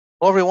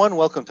Hello, everyone.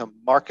 Welcome to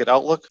Market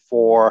Outlook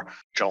for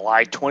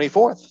July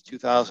 24th,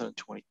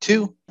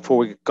 2022. Before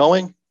we get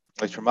going,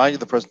 I'd like to remind you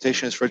the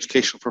presentation is for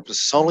educational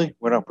purposes only.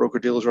 We're not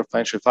broker-dealers or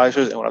financial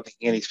advisors, and we're not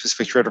making any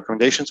specific trade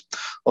recommendations.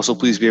 Also,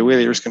 please be aware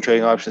that your risk in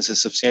trading options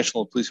is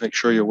substantial, and please make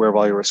sure you're aware of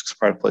all your risks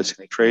prior to placing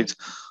any trades.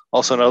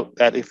 Also note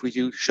that if we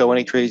do show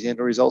any trades and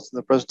results in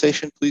the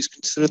presentation, please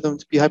consider them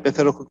to be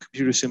hypothetical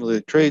computer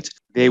simulated trades.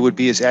 They would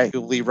be as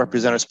accurately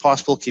represented as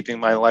possible. Keeping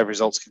in mind live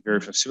results can vary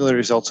from simulated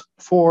results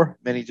for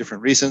many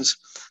different reasons.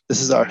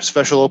 This is our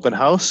special open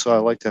house, so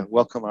I'd like to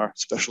welcome our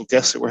special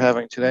guests that we're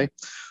having today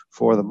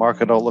for the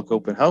Market Outlook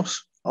Open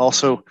House.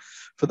 Also,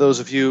 for those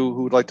of you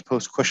who would like to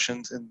post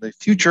questions in the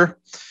future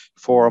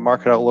for a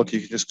Market Outlook, you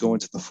can just go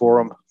into the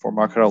forum for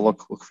Market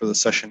Outlook, look for the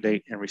session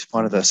date, and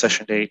respond to that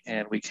session date,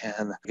 and we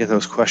can get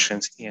those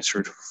questions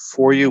answered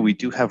for you. We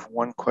do have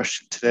one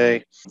question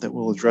today that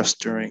we'll address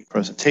during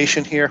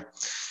presentation here.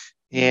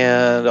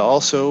 And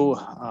also,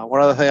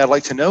 one other thing I'd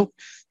like to note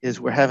is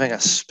we're having a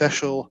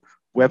special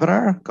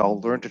webinar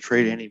called Learn to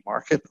Trade Any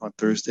Market on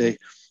Thursday,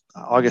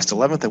 August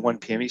 11th at 1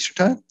 p.m.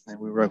 Eastern Time, and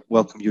we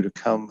welcome you to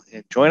come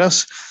and join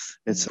us.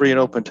 It's free and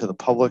open to the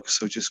public,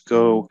 so just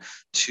go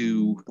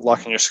to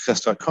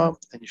lockingyoursuccess.com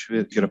and you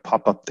should get a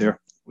pop-up there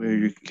where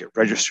you can get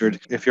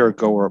registered. If you're a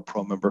Go or a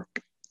Pro member,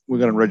 we're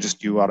going to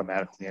register you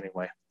automatically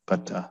anyway.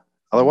 But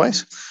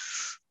otherwise,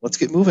 let's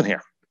get moving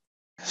here.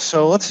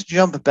 So let's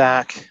jump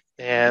back,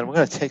 and we're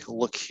going to take a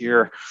look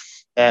here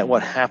at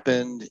what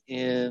happened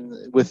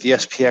with the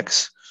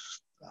SPX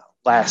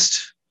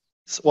last.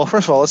 Well,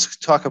 first of all, let's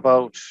talk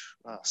about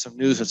some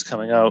news that's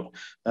coming out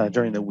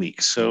during the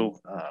week. So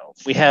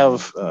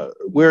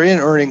we're in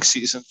earnings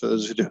season. For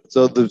those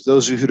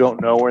of you who don't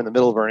know, we're in the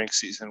middle of earnings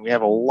season. We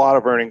have a lot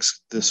of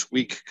earnings this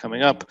week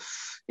coming up,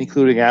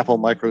 including Apple,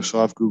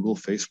 Microsoft, Google,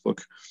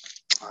 Facebook,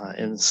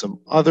 and some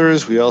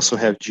others. We also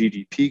have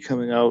GDP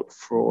coming out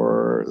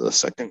for the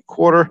second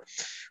quarter.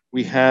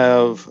 We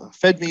have a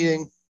Fed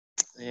meeting,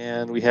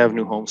 and we have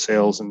new home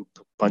sales and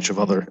a bunch of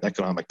other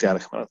economic data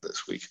coming out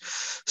this week.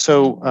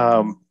 So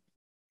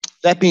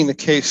that being the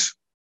case,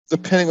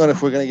 depending on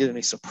if we're going to get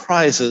any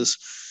surprises,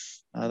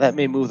 that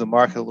may move the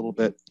market a little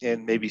bit,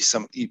 and maybe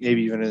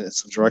even in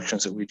some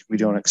directions that we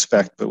don't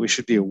expect. But we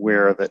should be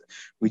aware that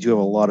we do have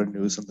a lot of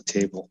news on the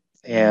table.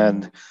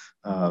 And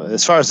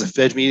as far as the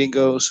Fed meeting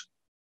goes,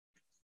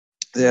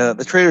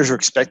 the traders are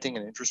expecting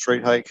an interest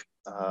rate hike.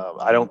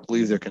 I don't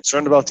believe they're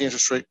concerned about the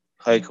interest rate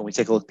hike. When we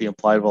take a look at the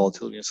implied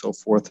volatility and so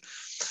forth,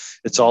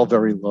 it's all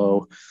very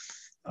low.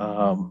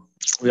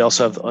 We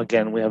also have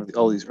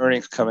all these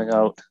earnings coming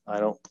out. I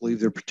don't believe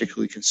they're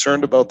particularly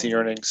concerned about the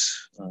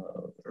earnings.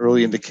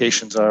 Early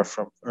indications are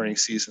from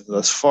earnings season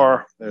thus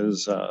far,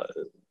 as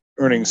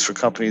earnings for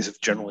companies have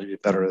generally been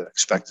better than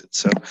expected.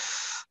 So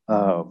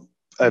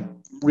a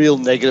real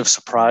negative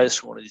surprise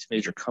for one of these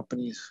major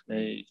companies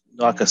may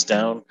knock us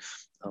down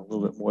a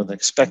little bit more than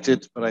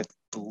expected, but I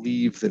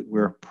believe that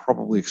we're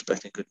probably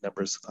expecting good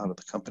numbers out of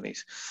the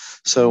companies.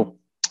 So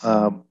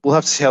we'll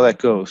have to see how that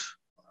goes.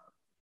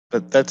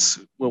 But that's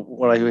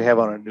what I have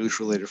on a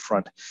news-related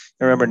front.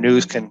 And remember,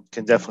 news can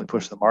definitely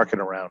push the market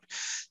around.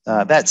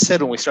 That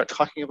said, when we start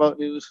talking about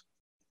news,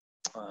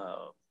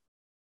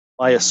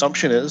 my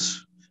assumption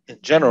is, in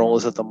general,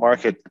 is that the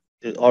market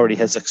already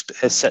has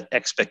set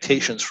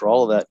expectations for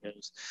all of that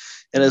news.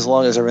 And as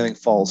long as everything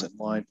falls in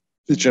line,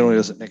 it generally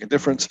doesn't make a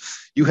difference.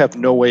 You have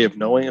no way of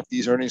knowing if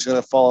these earnings are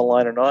going to fall in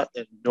line or not,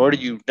 and nor do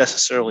you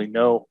necessarily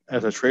know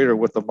as a trader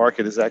what the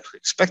market is actually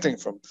expecting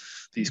from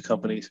these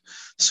companies.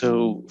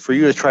 So for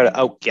you to try to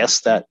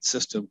outguess that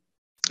system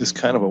is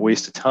kind of a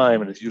waste of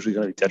time, and it's usually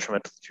going to be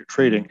detrimental to your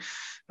trading.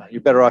 You're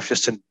better off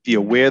just to be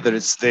aware that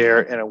it's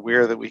there and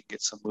aware that we can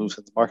get some moves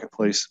in the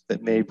marketplace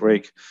that may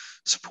break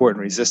support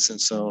and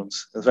resistance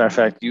zones. As a matter of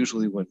fact,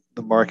 usually when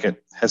the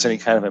market has any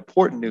kind of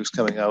important news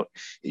coming out,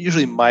 it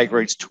usually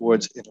migrates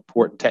towards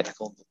important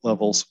technical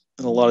levels.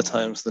 And a lot of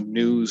times the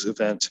news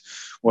event,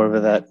 whatever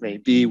that may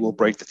be, will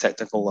break the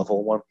technical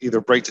level. Either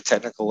break the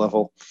technical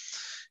level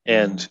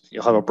and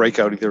you'll have a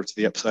breakout either to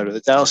the upside or the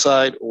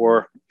downside,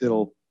 or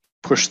it'll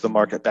push the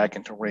market back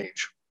into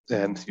range.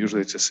 And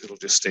usually it'll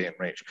just stay in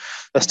range.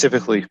 That's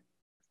typically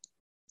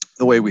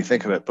the way we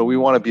think of it, but we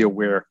want to be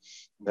aware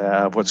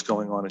of what's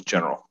going on in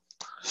general.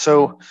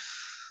 So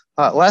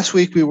last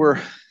week we were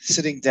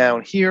sitting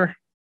down here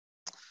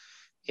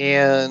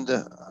and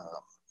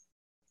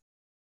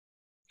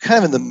kind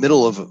of in the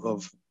middle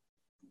of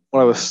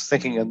what I was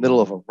thinking, in the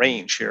middle of a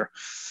range here.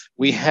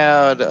 We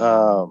had,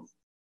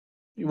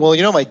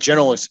 my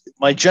general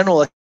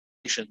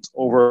expectations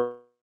over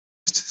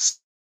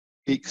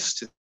weeks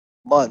to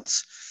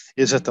months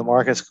is that the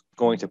market's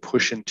going to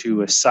push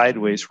into a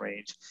sideways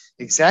range.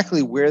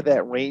 Exactly where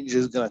that range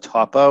is going to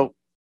top out,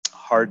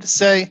 hard to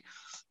say,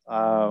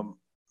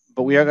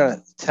 but we are going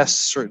to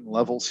test certain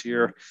levels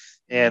here.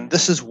 And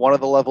this is one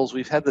of the levels.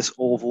 We've had this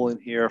oval in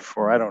here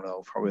for, I don't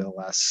know, probably the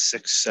last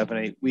 6, 7,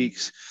 8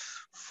 weeks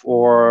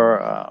for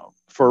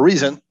a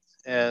reason.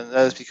 And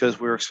that is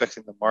because we were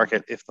expecting the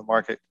market, if the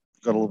market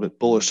got a little bit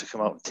bullish, to come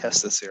out and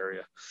test this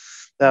area.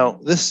 Now,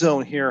 this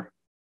zone here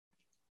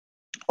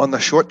On the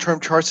short-term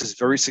charts, it's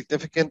very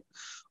significant.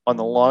 On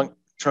the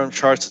long-term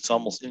charts, it's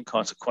almost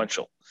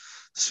inconsequential.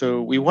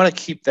 So we want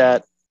to keep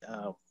that.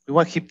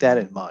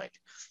 In mind.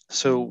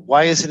 So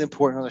why is it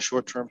important on the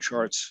short-term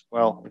charts?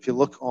 Well, if you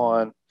look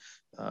on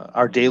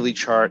our daily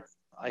chart,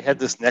 I had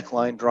this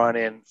neckline drawn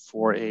in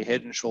for a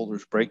head and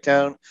shoulders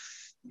breakdown.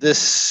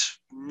 This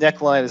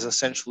neckline is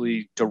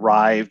essentially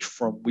derived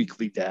from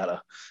weekly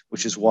data,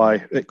 which is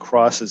why it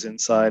crosses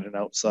inside and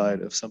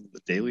outside of some of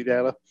the daily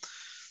data.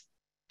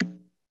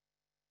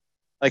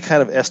 I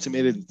kind of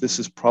estimated that this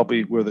is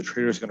probably where the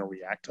trader is going to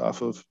react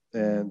off of.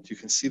 And you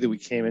can see that we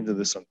came into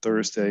this on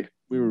Thursday.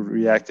 We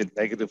reacted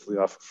negatively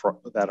off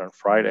of that on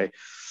Friday.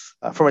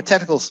 From a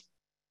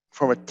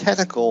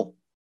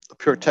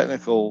pure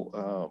technical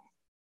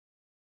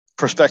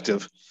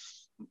perspective,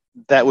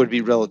 that would be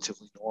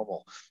relatively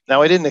normal.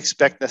 Now, I didn't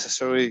expect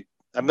necessarily,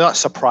 I'm not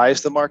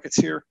surprised the market's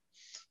here.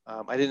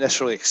 I didn't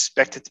necessarily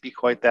expect it to be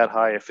quite that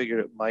high. I figured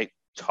it might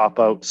top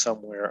out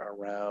somewhere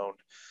around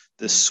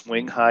this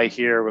swing high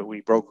here, but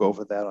we broke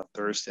over that on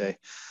Thursday.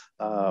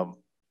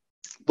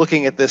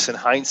 Looking at this in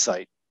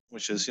hindsight,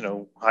 which is,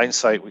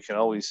 hindsight, we can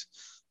always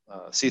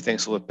see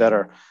things a little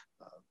better.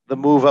 The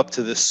move up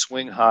to this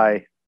swing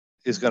high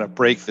is going to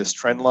break this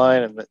trend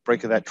line, and the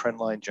break of that trend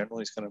line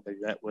generally is going to be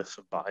met with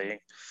some buying,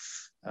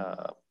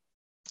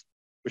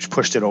 which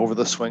pushed it over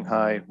the swing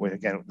high.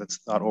 Again, that's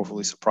not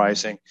overly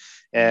surprising.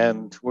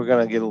 And we're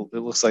going to it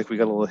looks like we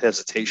got a little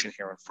hesitation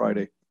here on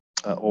Friday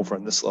over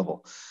on this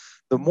level.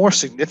 The more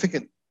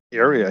significant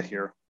area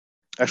here,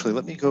 actually,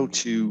 let me go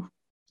to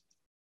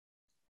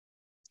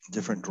a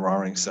different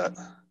drawing set,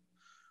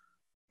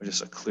 or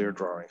just a clear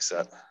drawing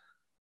set.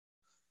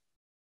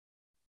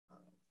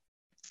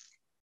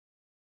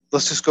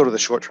 Let's just go to the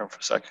short term for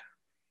a sec.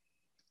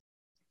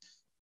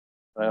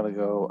 I'm going to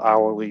go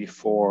hourly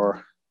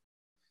for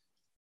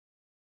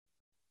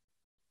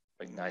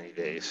like 90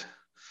 days.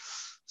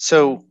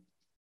 So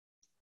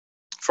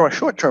from a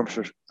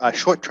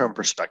short-term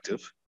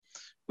perspective,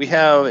 we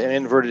have an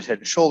inverted head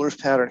and shoulders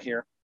pattern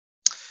here.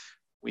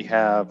 We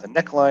have the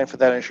neckline for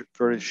that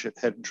inverted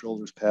head and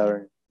shoulders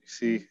pattern. You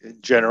see,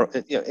 in general,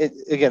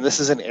 again, this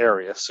is an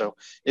area. So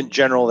in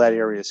general, that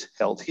area is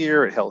held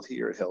here, it held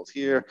here, it held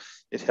here,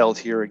 it held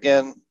here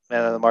again, and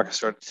then the market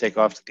started to take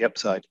off to the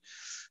upside.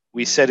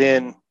 We set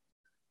in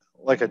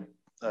like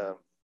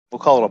we'll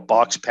call it a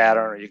box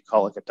pattern, or you can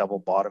call it like a double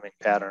bottoming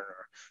pattern,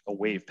 or a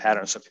wave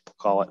pattern, some people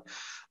call it.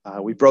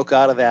 We broke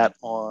out of that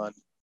on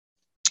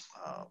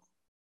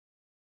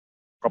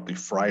probably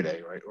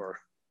Friday, right? Or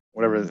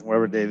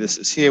whatever day this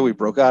is here. We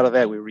broke out of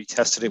that. We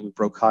retested it. We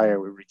broke higher.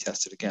 We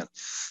retested again.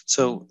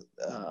 So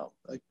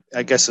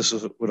I guess this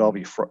would all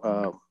be,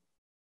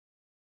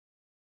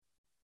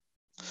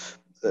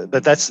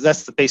 but that's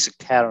the basic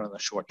pattern in the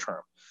short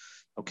term.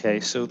 Okay,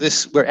 so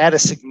we're at a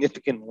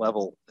significant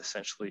level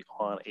essentially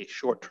on a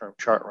short-term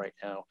chart right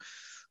now.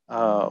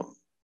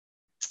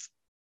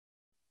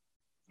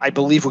 I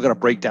believe we're going to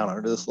break down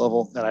under this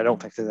level, and I don't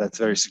think that that's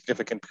very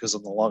significant because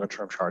on the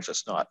longer-term charts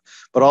it's not.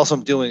 But all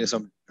I'm doing is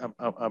I'm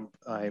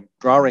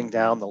drawing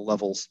down the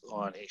levels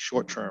on a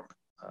short-term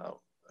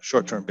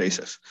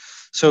basis.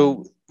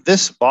 So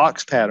this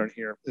box pattern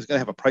here is going to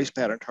have a price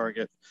pattern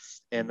target,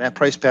 and that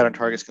price pattern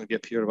target is going to be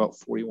up here at about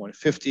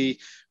 41.50,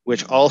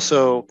 which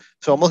also,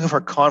 so I'm looking for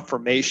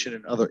confirmation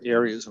in other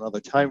areas and other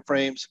time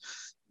frames.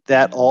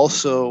 That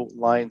also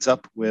lines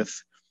up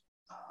with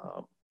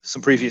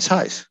some previous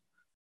highs.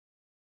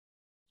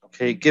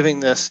 Okay, giving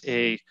this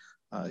if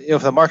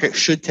the market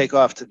should take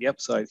off to the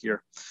upside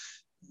here,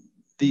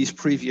 these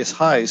previous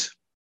highs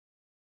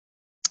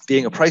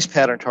being a price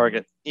pattern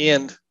target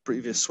and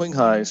previous swing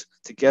highs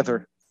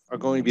together are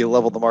going to be a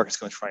level the market's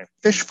going to try and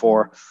fish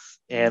for.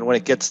 And when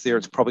it gets there,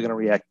 it's probably going to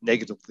react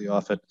negatively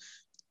off it.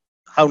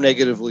 How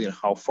negatively and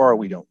how far,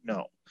 we don't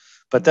know.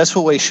 But that's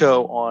what we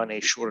show on a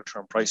shorter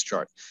term price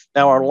chart.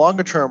 Now, our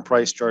longer term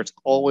price charts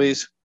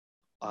always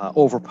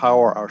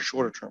overpower our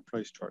shorter term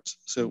price charts.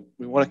 So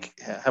we want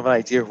to have an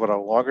idea of what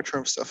our longer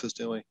term stuff is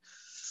doing.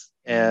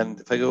 And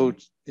if I go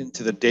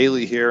into the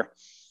daily here,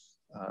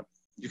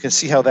 you can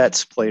see how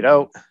that's played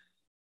out.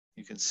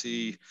 You can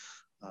see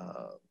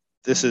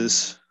this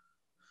is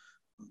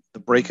the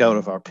breakout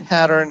of our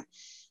pattern.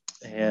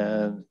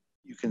 And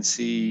you can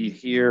see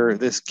here,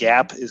 this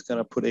gap is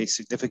going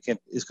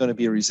to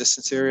be a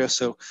resistance area.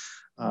 So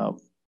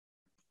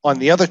on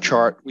the other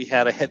chart, we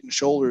had a head and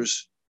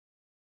shoulders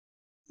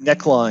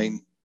neckline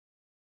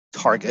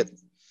target,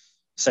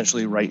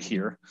 essentially right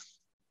here.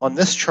 On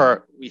this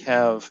chart, we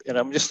have, and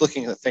I'm just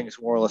looking at things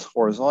more or less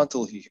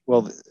horizontally.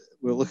 Well,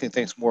 we're looking at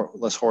things more or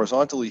less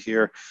horizontally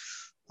here.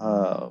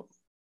 On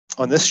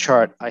this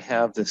chart, I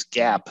have this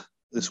gap,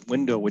 this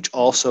window, which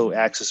also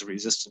acts as a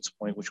resistance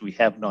point, which we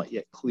have not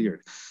yet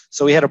cleared.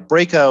 So we had a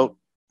breakout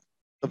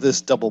of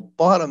this double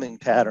bottoming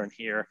pattern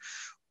here.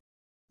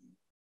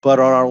 But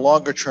on our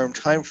longer term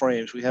time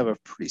frames, we have a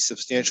pretty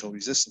substantial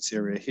resistance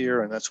area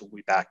here, and that's what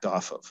we backed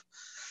off of.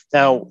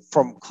 Now,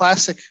 from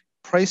classic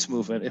price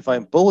movement, if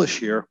I'm bullish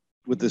here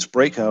with this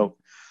breakout,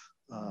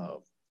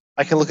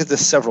 I can look at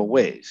this several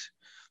ways.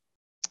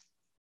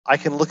 I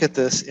can look at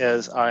this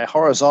as a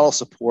horizontal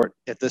support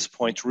at this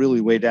point is really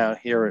way down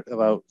here at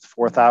about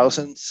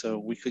 4,000. So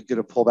we could get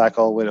a pullback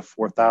all the way to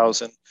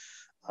 4,000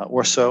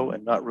 or so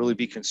and not really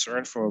be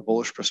concerned from a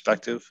bullish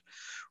perspective.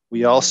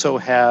 We also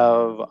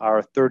have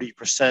our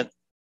 30%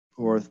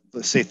 or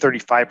let's say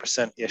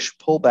 35%-ish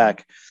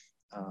pullback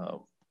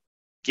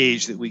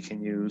gauge that we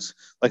can use,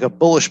 like a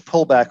bullish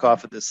pullback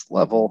off of this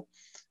level.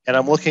 And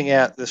I'm looking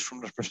at this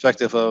from the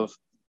perspective of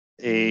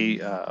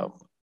this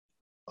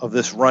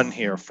run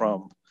here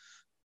from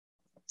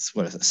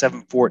what is it,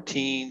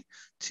 714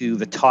 to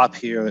the top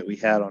here that we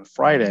had on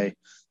Friday.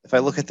 If I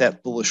look at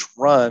that bullish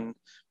run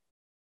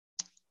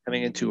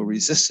coming into a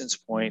resistance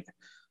point,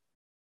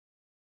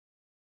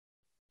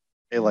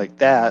 like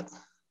that,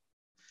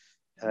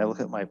 and I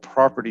look at my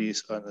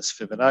properties on this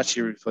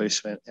Fibonacci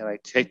retracement, and I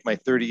take my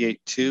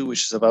 38.2,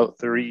 which is about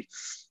 30,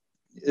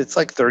 it's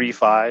like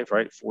 35,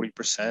 right?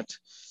 40%.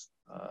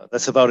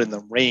 That's about in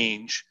the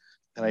range.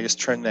 And I just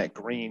turn that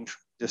green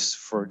just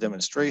for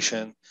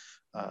demonstration.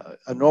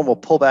 A normal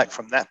pullback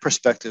from that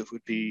perspective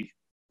would be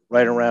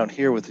right around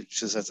here,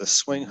 which is as a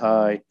swing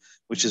high,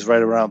 which is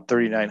right around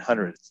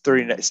 3,900.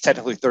 It's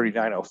technically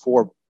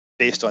 3,904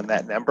 based on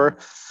that number.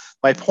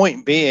 My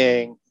point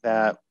being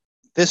that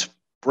this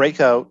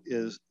breakout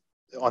is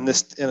on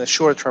this in a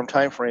shorter term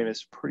time frame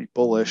is pretty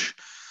bullish.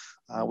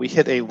 We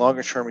hit a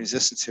longer term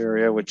resistance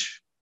area,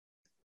 which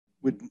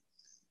would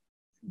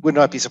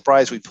not be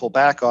surprised we pull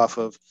back off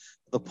of.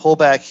 The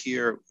pullback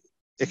here,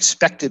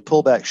 expected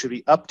pullback should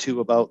be up to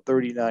about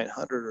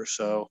 3,900 or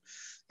so.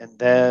 And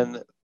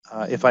then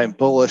if I'm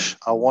bullish,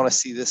 I'll want to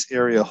see this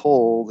area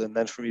hold, and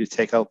then for me to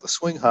take out the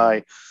swing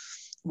high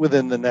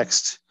within the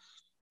next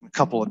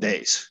couple of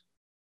days.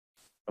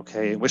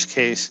 Okay, in which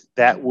case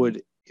that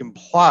would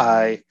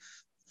imply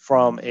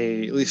from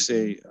at least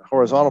a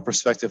horizontal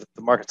perspective,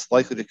 the market's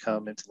likely to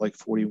come into like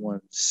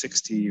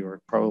 4160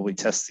 or probably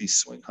test these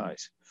swing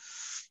highs.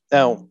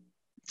 Now,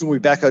 when we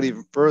back out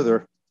even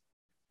further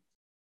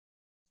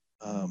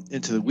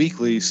into the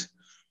weeklies,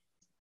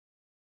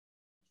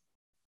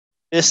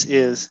 this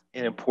is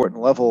an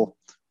important level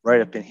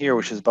right up in here,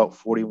 which is about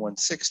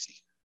 4160.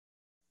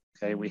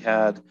 Okay, we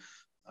had,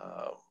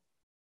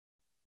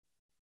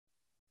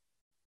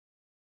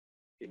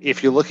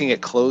 if you're looking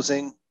at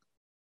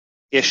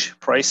closing-ish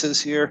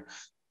prices here,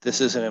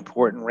 this is an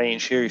important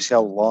range here. You see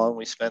how long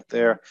we spent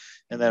there.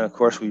 And then, of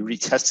course, we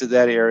retested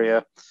that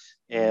area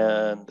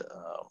and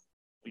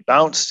we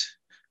bounced.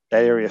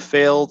 That area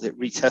failed. It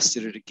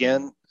retested it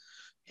again.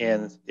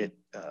 And it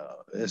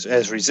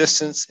as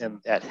resistance, and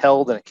that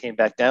held, and it came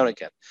back down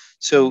again.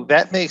 So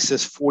that makes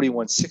this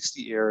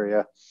 4160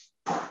 area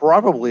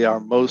probably our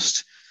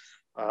most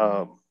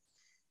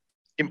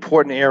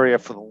important area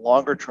for the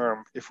longer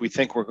term if we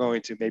think we're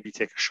going to maybe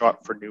take a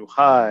shot for new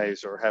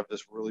highs or have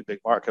this really big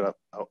market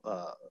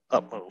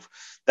up move.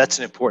 That's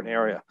an important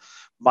area.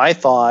 My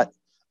thought,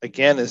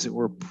 again, is that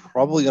we're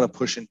probably going to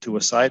push into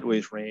a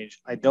sideways range.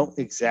 I don't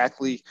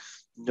exactly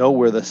know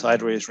where the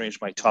sideways range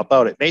might top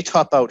out. It may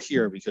top out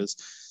here because,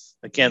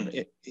 again,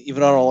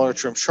 even on our longer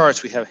term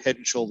charts, we have head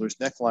and shoulders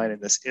neckline in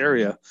this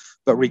area.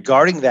 But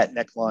regarding that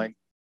neckline,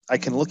 I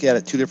can look at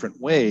it two different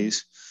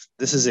ways.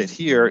 This is it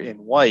here in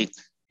white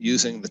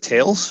using the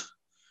tails,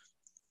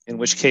 in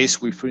which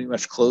case we pretty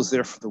much close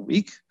there for the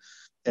week.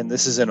 And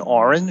this is in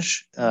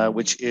orange,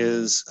 which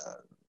is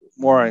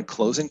more on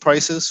closing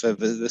prices. So I have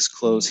this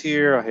close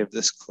here, I have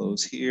this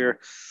close here,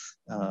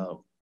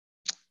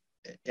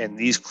 and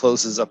these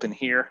closes up in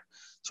here.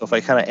 So if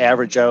I kind of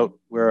average out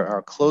where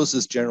our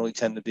closes generally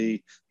tend to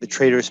be, the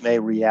traders may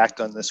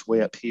react on this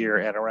way up here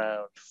at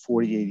around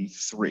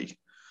 40.83.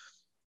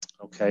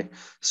 Okay,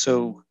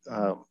 so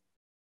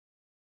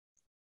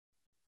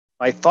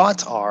my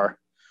thoughts are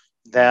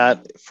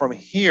that from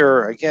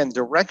here, again,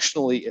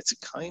 directionally, it's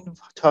kind of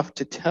tough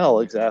to tell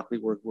exactly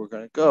where we're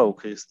going to go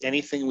because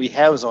anything we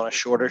have is on a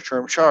shorter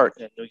term chart,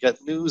 and we got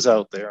news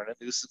out there, and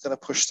the news is going to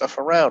push stuff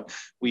around.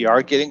 We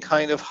are getting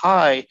kind of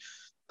high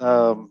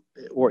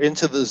or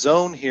into the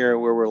zone here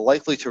where we're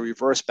likely to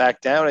reverse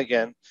back down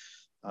again.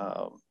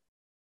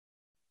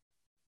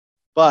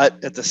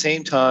 But at the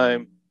same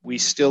time, we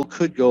still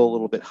could go a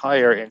little bit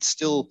higher and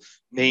still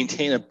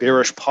maintain a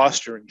bearish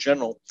posture in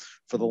general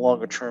for the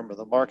longer term of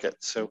the market.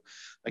 So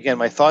again,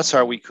 my thoughts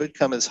are we could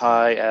come as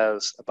high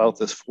as about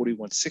this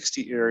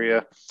 4160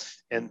 area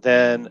and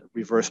then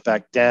reverse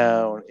back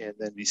down and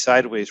then be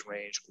sideways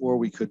range, or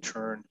we could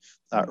turn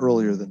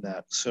earlier than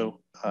that.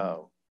 So,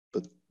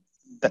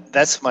 but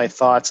that's my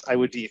thoughts. I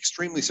would be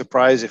extremely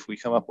surprised if we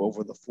come up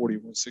over the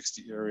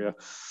 4160 area.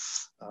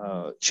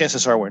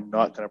 Chances are we're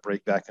not going to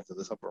break back into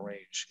this upper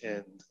range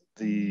in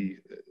the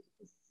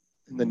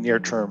near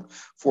term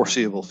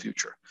foreseeable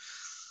future.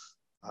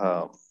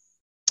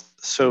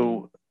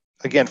 So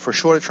again, for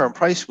shorter term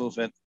price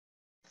movement,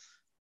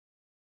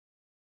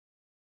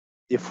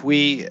 if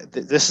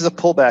this is a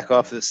pullback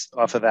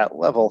off of that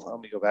level. Let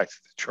me go back to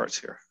the charts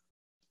here.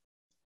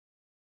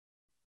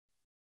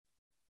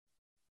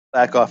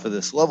 Back off of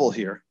this level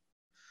here,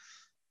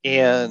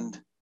 and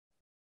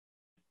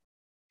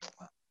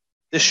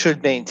this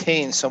should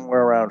maintain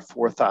somewhere around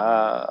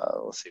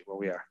let's see where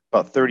we are,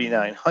 about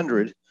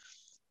 3,900.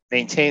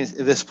 Maintains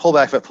this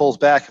pullback. If it pulls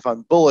back, if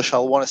I'm bullish,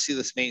 I'll want to see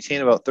this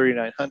maintain about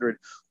 3,900.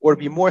 Or to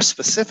be more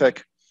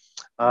specific,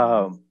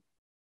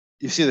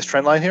 you see this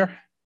trend line here?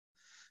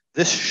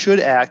 This should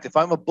act, if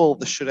I'm a bull,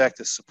 this should act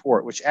as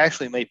support, which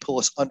actually may pull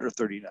us under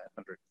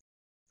 3,900.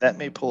 That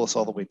may pull us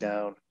all the way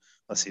down.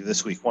 Let's see,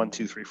 this week, 1,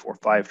 2, 3, 4,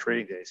 5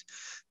 trading days.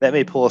 That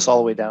may pull us all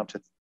the way down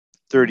to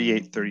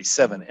 38,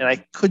 37. And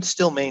I could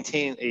still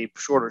maintain a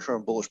shorter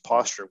term bullish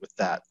posture with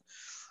that.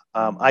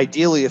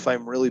 Ideally, if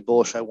I'm really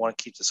bullish, I want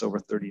to keep this over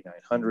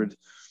 3,900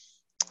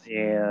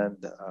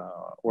 and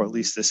or at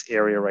least this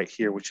area right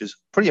here, which is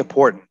pretty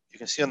important. You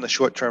can see on the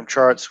short-term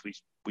charts,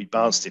 we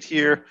bounced it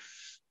here,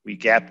 we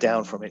gapped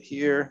down from it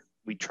here,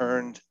 we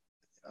turned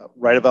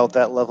right about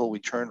that level, we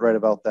turned right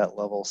about that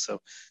level.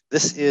 So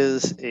this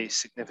is a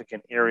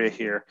significant area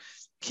here,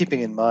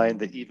 keeping in mind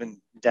that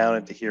even down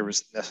into here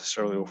isn't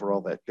necessarily overall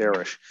that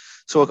bearish.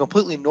 So a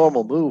completely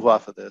normal move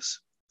off of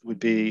this would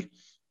be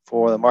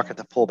for the market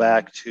to pull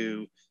back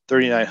to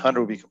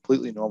 3,900 would be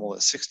completely normal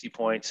at 60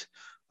 points,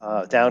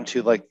 down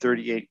to like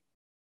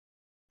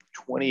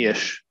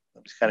 3820-ish.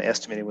 I'm just kind of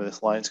estimating where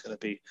this line is going to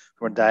be.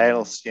 From a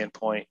diagonal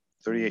standpoint,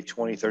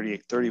 3820,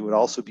 3830 would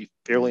also be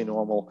fairly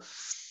normal.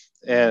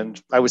 And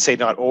I would say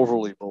not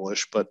overly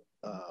bullish, but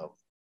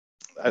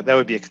that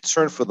would be a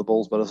concern for the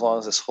bulls. But as long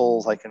as this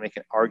holds, I can make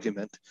an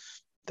argument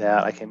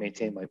that I can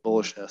maintain my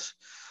bullishness.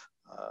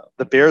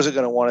 The bears are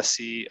going to want to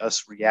see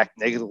us react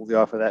negatively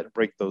off of that and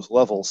break those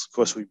levels. Of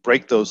course, we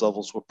break those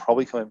levels, we're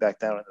probably coming back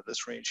down into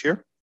this range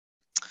here.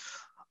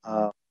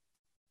 And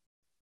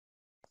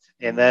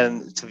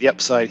then to the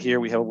upside here,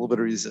 we have a little bit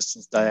of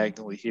resistance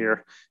diagonally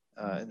here.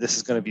 This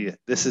is going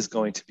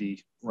to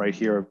be right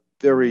here, a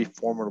very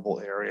formidable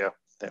area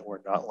that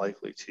we're not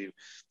likely to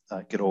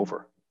get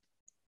over.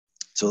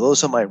 So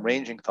those are my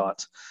ranging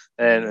thoughts.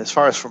 And as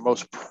far as for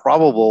most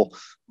probable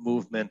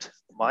movement,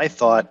 my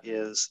thought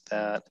is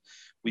that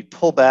we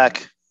pull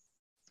back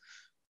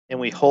and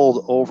we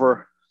hold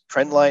over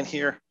trend line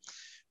here.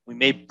 We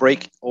may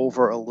break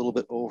over a little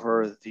bit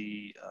over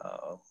the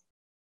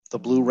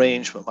blue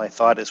range, but my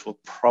thought is we're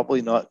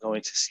probably not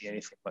going to see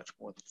anything much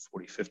more than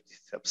 40, 50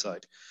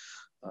 upside.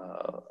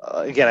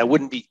 Again, I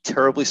wouldn't be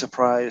terribly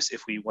surprised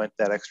if we went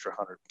that extra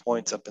 100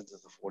 points up into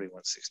the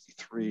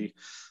 4163.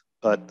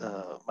 But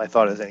my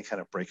thought is any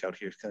kind of breakout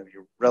here is going to be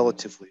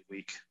relatively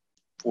weak.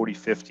 40,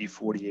 50,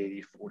 40,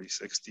 80, 40,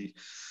 60.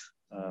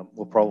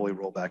 We'll probably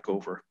roll back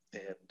over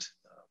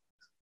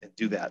and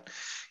do that.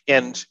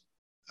 And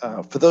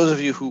for those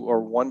of you who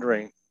are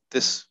wondering,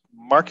 this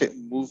market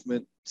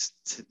movement,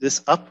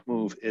 this up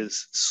move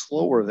is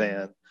slower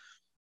than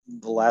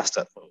the last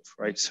up move,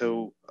 right?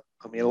 So,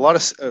 I mean, a lot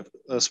of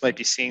us might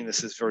be seeing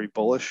this as very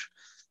bullish,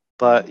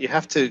 but you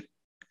have to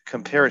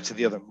compare it to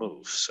the other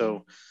moves.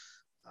 So,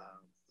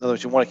 in other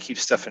words, you want to keep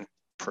stuff in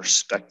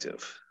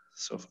perspective.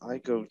 So if I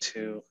go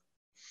to,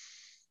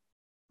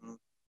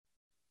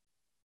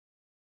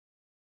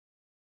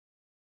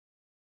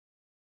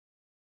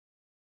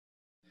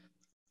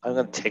 I'm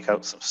going to take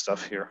out some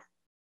stuff here.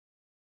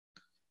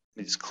 Let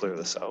me just clear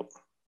this out.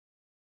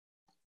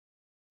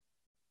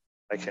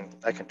 I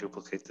can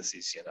duplicate this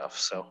easy enough.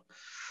 So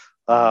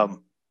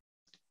one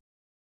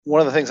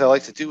of the things I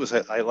like to do is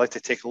I like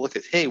to take a look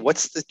at, hey,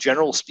 what's the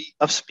general speed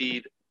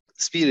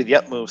of the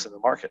up moves in the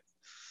market?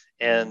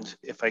 And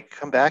if I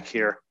come back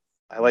here,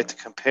 I like to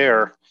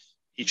compare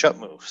each up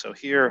move. So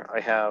here I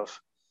have,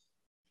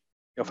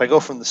 if I go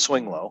from the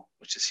swing low,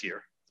 which is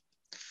here,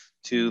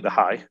 to the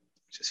high,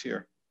 which is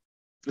here,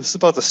 this is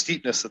about the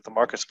steepness that the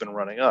market's been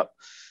running up.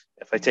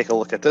 If I take a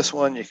look at this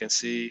one, you can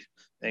see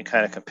and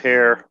kind of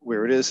compare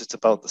where it is. It's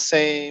about the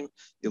same.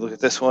 You look at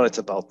this one, it's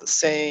about the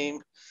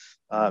same.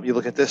 You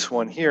look at this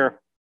one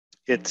here,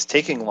 it's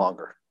taking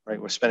longer,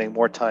 right? We're spending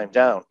more time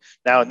down.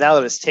 Now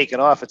that it's taken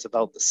off, it's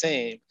about the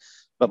same.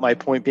 But my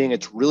point being,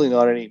 it's really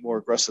not any more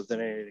aggressive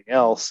than anything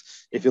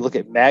else. If you look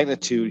at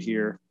magnitude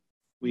here,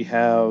 we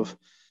have,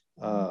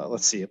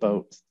 let's see,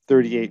 about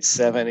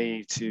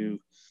 3870 to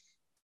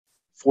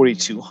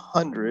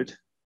 4200.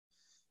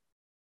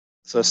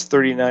 So that's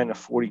 39 to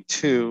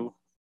 42.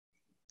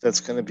 That's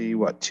going to be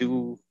what,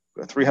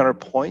 300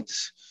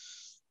 points.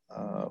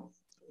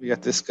 We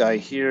got this guy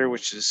here,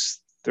 which is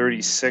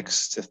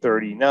 36 to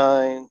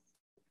 39.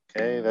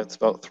 Okay, that's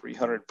about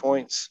 300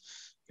 points.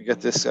 We got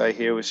this guy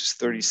here, which is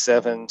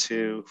 37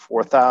 to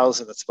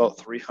 4,000. That's about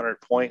 300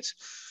 points.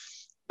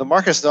 The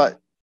market's not,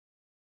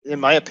 in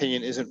my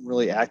opinion, isn't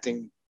really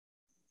acting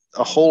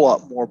a whole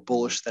lot more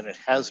bullish than it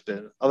has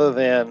been, other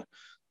than,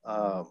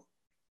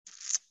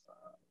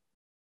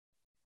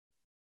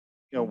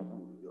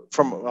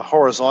 from a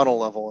horizontal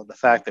level and the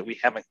fact that we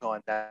haven't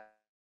gone down.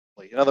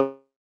 Another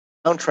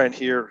downtrend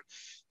here,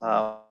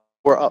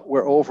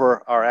 we're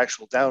over our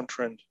actual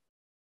downtrend,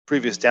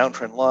 previous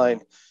downtrend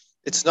line.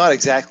 It's not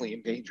exactly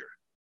in danger.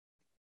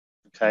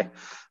 Okay.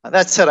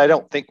 That said, I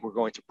don't think we're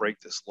going to break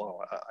this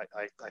low.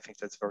 I think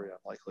that's very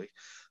unlikely.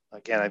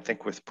 Again, I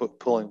think we're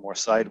pulling more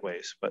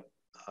sideways, but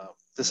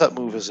this up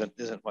move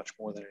isn't much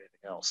more than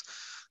anything else.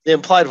 The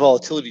implied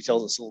volatility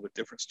tells us a little bit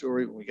different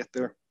story when we get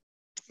there,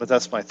 but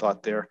that's my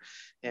thought there.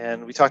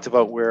 And we talked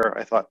about where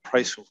I thought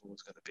price was going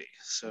to be.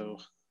 So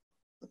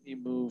let me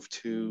move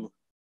to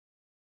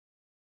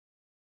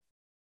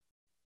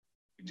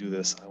do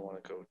this. I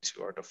want to go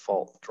to our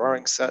default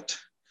drawing set.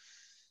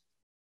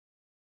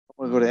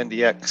 I'm going to go to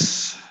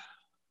NDX.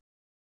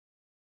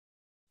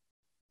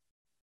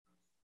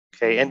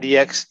 Okay,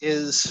 NDX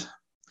this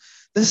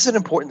is an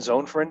important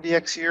zone for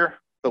NDX here,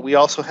 but we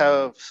also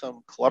have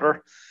some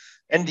clutter.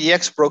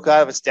 NDX broke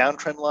out of its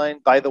downtrend line,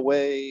 by the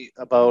way,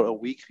 about a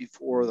week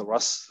before the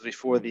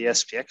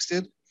SPX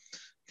did.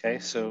 Okay,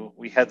 so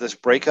we had this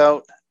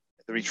breakout,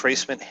 the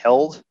retracement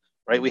held,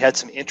 right? We had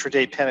some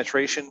intraday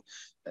penetration,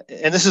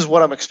 and this is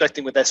what I'm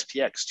expecting with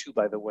SPX too,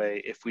 by the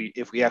way, if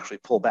we actually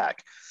pull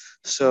back.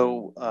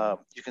 So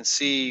you can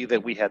see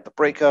that we had the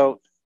breakout,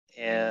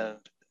 and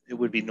it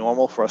would be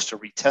normal for us to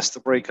retest the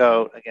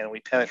breakout. Again, we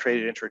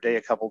penetrated intraday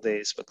a couple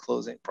days, but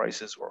closing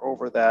prices were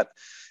over that,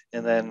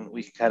 and then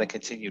we kind of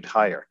continued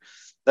higher.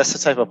 That's the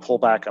type of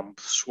pullback I'm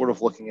sort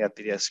of looking at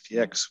the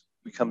SPX.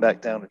 We come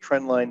back down to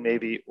trend line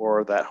maybe,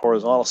 or that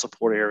horizontal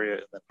support area,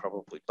 and then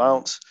probably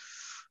bounce.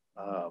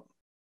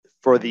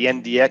 For the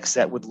NDX,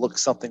 that would look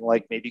something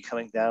like maybe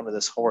coming down to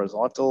this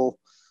horizontal.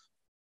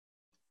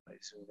 I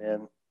zoom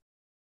in.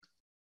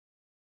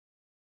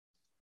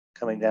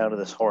 Coming down to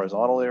this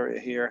horizontal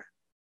area here,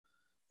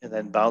 and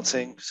then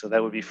bouncing. So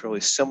that would be fairly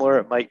similar.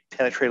 It might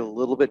penetrate a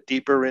little bit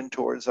deeper in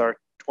towards our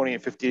 20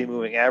 and 50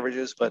 moving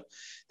averages, but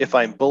if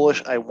I'm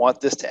bullish, I want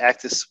this to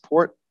act as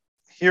support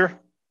here.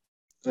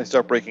 When I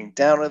start breaking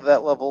down at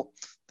that level,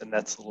 then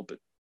that's a little bit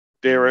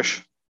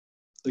bearish.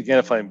 Again,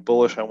 if I'm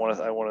bullish, I want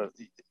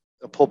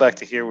a pullback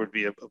to here would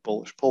be a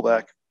bullish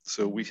pullback.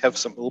 So we have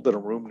a little bit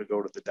of room to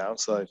go to the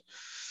downside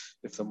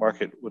if the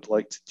market would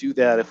like to do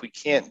that. If we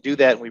can't do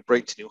that and we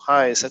break to new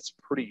highs, that's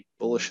pretty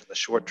bullish in the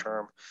short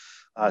term.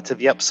 To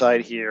the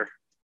upside here,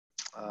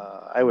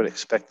 I would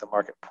expect the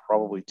market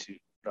probably to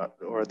not,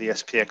 or the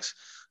SPX,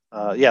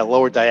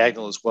 lower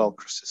diagonal as well.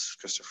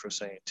 Christopher was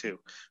saying it too,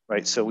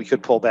 right? So we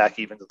could pull back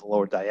even to the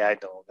lower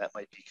diagonal. That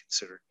might be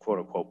considered quote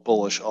unquote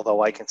bullish,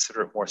 although I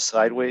consider it more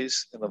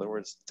sideways. In other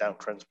words,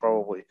 downtrend's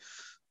probably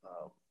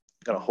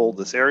going to hold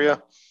this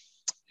area,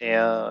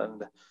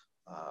 and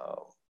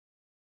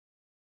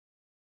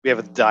we have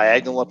a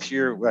diagonal up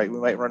here, right? We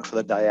might run for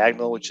the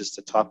diagonal, which is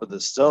the top of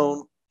this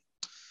zone,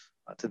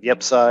 to the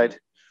upside.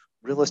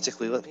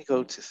 Realistically, let me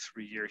go to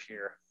 3-year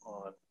here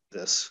on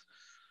this.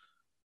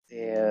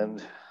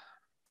 And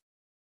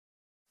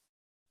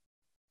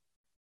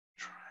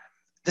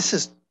this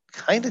is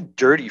kind of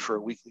dirty for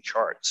a weekly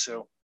chart.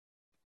 So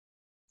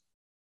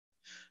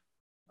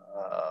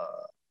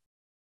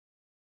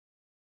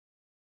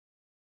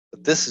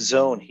but this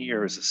zone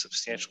here is a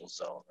substantial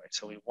zone, right?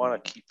 So we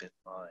want to keep in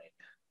mind.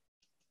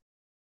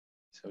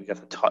 So we got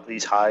the top,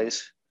 these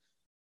highs,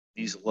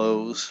 these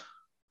lows,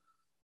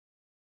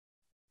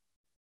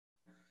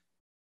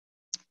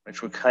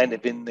 which we're kind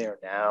of in there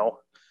now.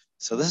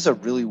 So this is a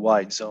really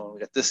wide zone. We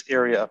got this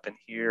area up in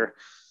here.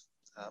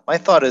 My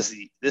thought is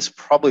this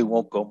probably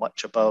won't go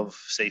much above,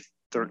 say,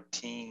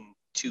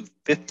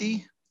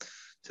 13,250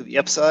 to the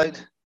upside,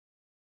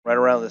 right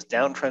around this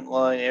downtrend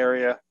line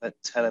area. That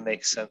kind of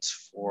makes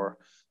sense for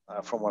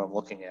from what I'm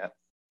looking at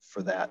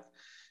for that.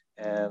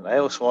 And I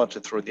also want to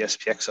throw the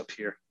SPX up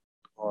here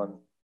on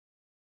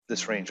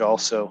this range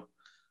also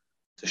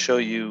to show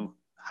you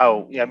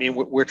how, I mean,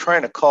 we're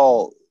trying to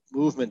call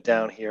movement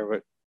down here,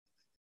 but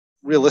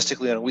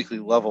realistically on a weekly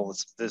level,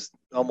 there's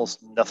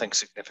almost nothing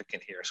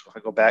significant here. So if I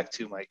go back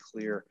to my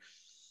clear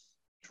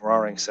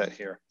drawing set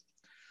here,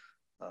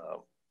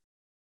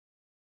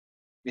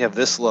 we have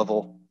this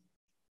level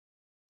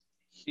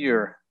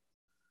here.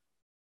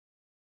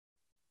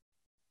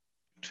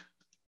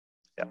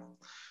 Yeah,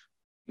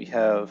 we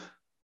have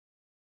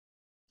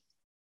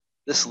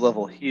this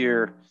level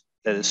here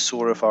that is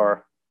sort of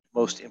our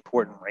most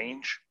important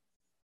range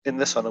in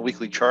this on the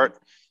weekly chart.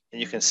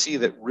 And you can see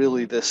that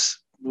really this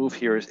move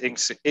here is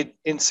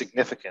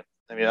insignificant.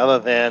 I mean, other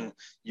than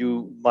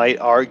you might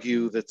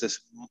argue that this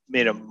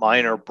made a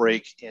minor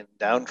break in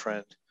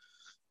downtrend,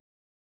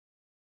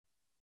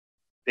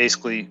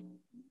 basically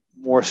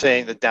more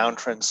saying the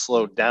downtrend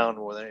slowed down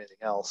more than anything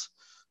else.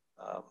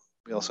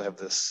 We also have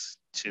this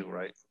too,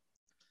 right?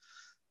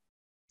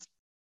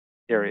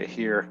 Area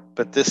here,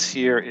 but this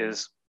here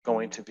is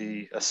going to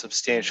be a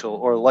substantial,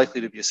 or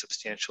likely to be a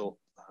substantial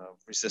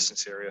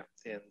resistance area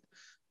in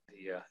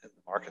the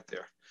market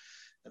there.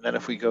 And then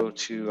if we go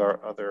to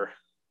our other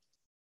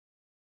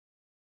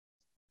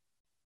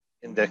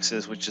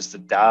indexes, which is the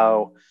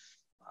Dow,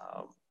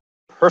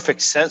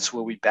 perfect sense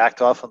where we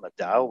backed off on the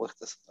Dow. Look at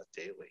this on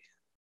the daily.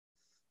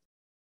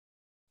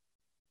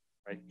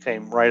 Right,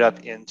 came right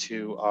up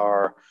into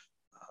our,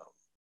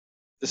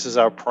 this is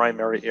our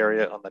primary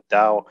area on the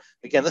Dow.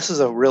 Again, this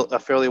is a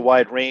fairly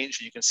wide range.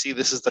 You can see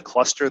this is the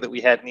cluster that we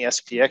had in the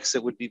SPX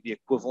that would be the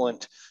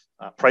equivalent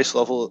price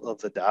level of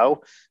the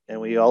Dow. And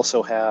we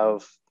also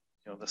have,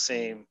 the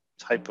same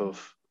type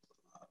of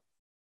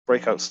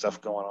breakout stuff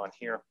going on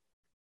here.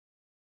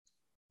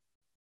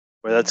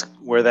 where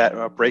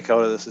that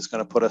breakout of this is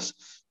going to put us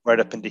right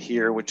up into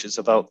here, which is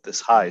about this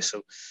high.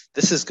 So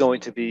this is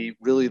going to be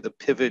really the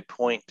pivot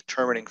point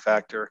determining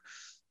factor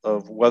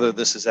of whether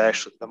this is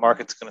actually the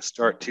market's going to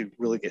start to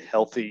really get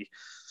healthy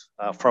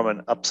from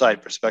an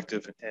upside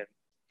perspective and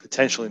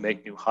potentially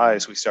make new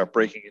highs. We start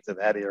breaking into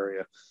that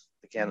area.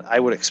 Again, I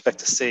would expect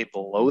to stay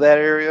below that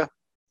area.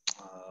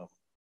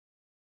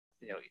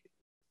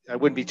 I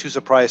wouldn't be too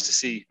surprised to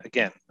see,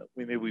 again,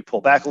 maybe we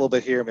pull back a little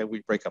bit here, maybe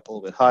we break up a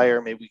little bit higher,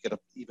 maybe we get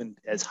up even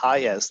as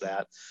high as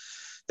that.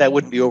 That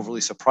wouldn't be overly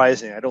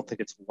surprising. I don't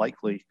think it's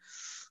likely,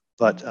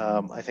 but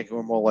I think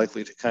we're more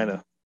likely to kind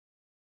of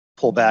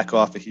pull back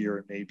off of here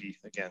and maybe,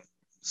 again,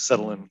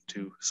 settle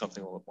into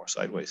something a little more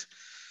sideways.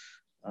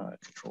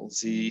 Control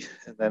Z,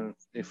 and then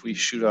if we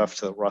shoot off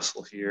to the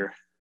Russell here,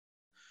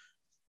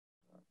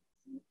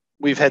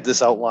 we've had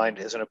this outlined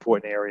as an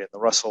important area in the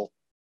Russell.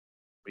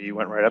 We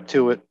went right up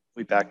to it.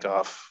 We backed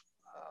off,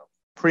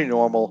 pretty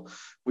normal.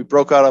 We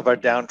broke out of our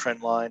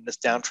downtrend line. This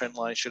downtrend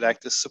line should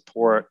act as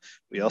support.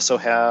 We also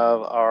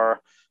have our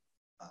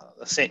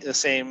the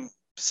same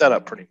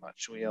setup pretty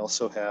much. We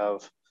also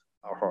have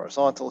our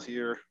horizontal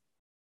here,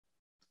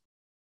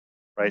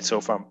 right? So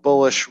if I'm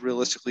bullish,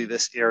 realistically,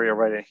 this area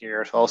right in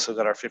here, it's also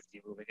got our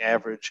 50 moving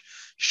average,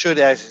 should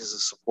act as a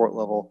support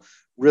level.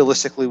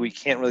 Realistically, we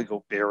can't really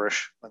go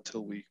bearish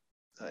until we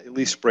at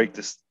least break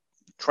this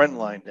trend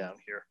line down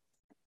here.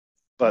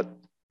 But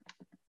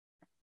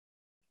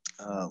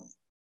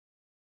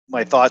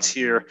my thoughts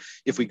here,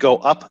 if we go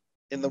up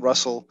in the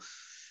Russell,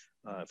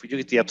 if we do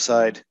get the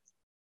upside,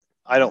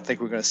 I don't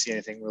think we're going to see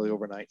anything really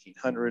over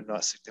 1900,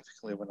 not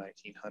significantly over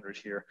 1900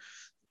 here.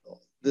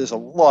 There's a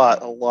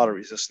lot of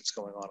resistance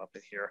going on up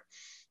in here.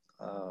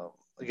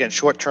 Again,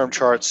 short-term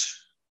charts,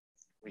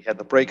 we had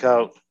the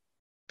breakout,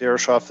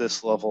 bearish off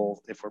this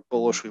level. If we're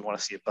bullish, we want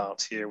to see a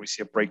bounce here. We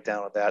see a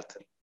breakdown of that,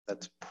 then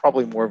that's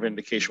probably more of an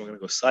indication we're going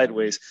to go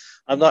sideways.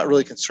 I'm not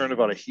really concerned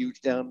about a huge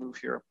down move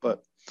here,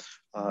 but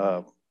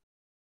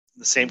in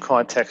the same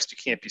context, you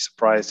can't be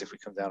surprised if we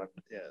come down to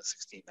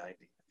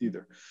 1690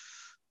 either.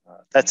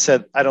 That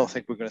said, I don't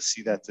think we're going to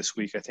see that this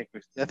week. I think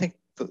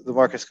the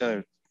market's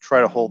going to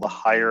try to hold the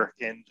higher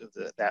end of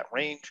that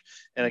range,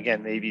 and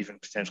again, maybe even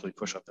potentially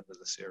push up into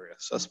this area.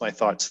 So that's my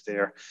thoughts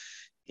there.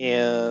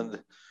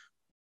 And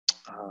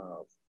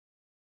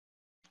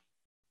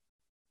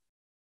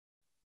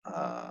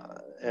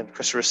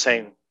Christopher is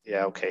saying,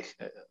 yeah, okay.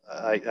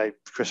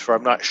 Christopher,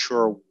 I'm not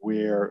sure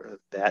where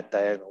that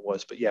diagonal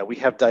was, but yeah, we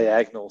have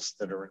diagonals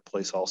that are in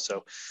place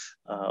also.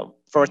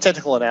 From a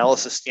technical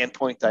analysis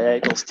standpoint,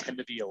 diagonals tend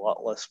to be a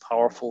lot less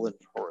powerful than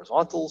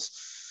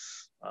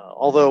horizontals.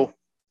 Although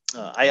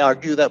I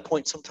argue that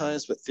point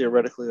sometimes, but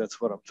theoretically, that's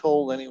what I'm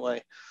told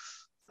anyway.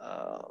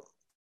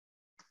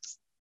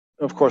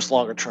 Of course,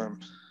 longer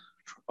term.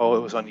 Oh,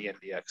 it was on the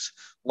NDX.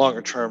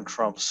 Longer term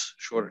trumps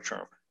shorter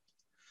term.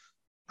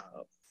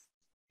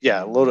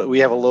 Yeah, we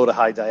have a low to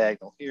high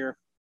diagonal here.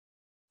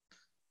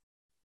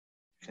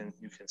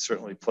 You can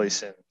certainly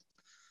place in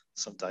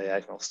some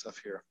diagonal stuff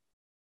here.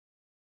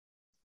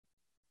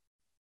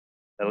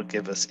 That'll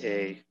give us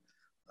a,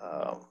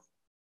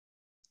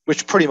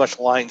 which pretty much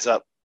lines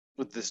up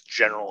with this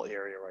general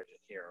area right in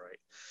here, right?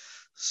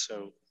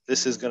 So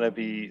this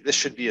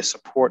should be a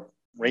support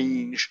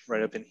range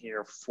right up in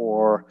here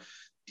for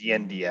the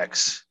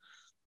NDX.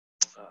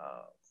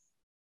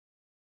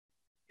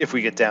 If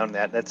we get down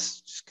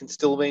that's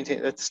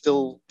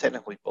still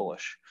technically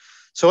bullish.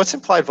 So what's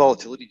implied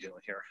volatility doing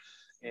here?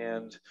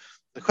 And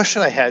the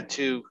question I had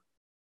too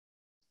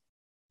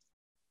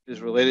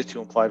is related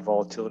to implied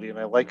volatility, and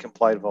I like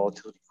implied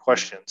volatility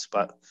questions,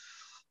 but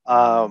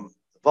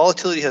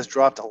volatility has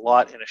dropped a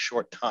lot in a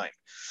short time.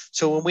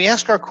 So when we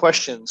ask our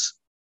questions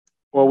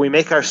or we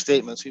make our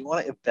statements, we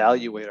want to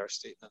evaluate our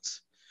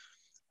statements.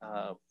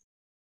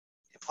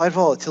 Implied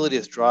volatility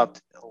has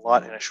dropped a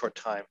lot in a short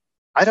time.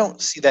 I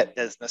don't see that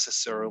as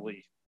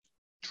necessarily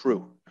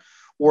true,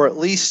 or at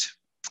least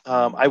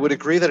I would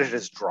agree that it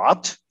has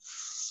dropped,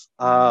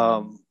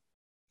 but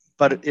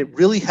it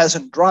really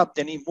hasn't dropped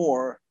any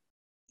more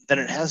than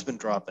it has been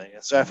dropping.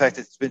 So in fact,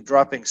 it's been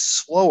dropping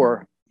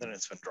slower than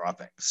it's been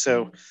dropping.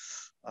 So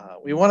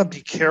we want to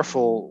be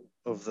careful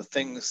of the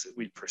things that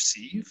we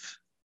perceive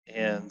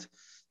and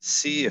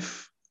see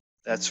if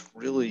that's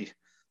really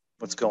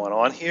what's going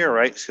on here,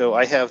 right? So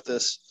I have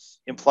this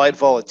implied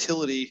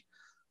volatility.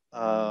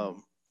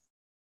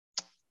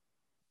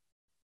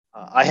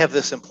 I have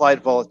this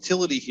implied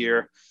volatility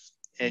here,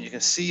 and you can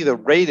see the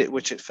rate at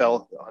which it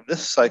fell on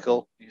this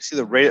cycle. You can see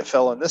the rate it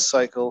fell on this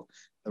cycle,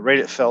 the rate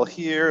it fell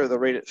here, the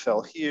rate it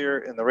fell here,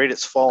 and the rate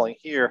it's falling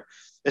here.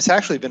 It's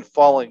actually been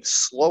falling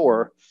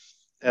slower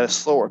at a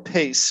slower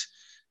pace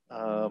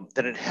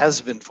than it has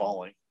been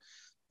falling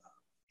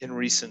in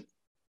recent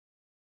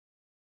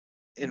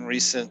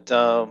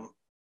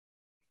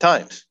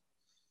times.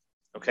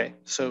 Okay,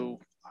 so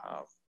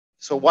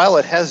while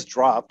it has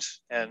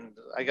dropped, and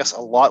I guess a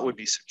lot would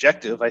be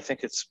subjective, I think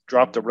it's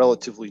dropped a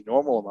relatively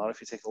normal amount.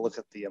 If you take a look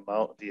at the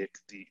amount, the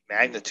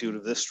magnitude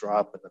of this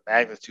drop and the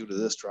magnitude of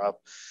this drop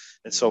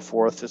and so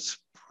forth, it's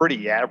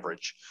pretty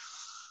average.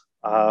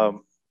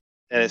 And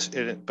it's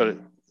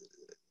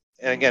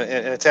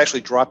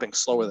actually dropping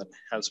slower than it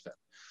has been.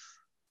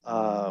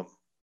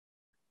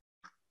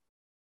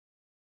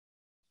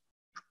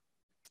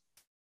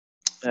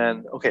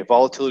 And okay,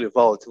 volatility.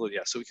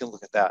 Yeah, so we can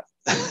look at that.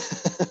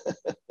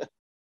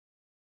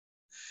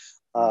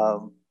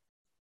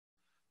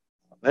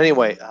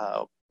 Anyway,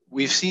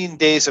 we've seen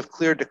days of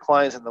clear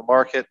declines in the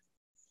market.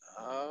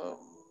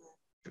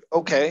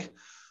 Okay,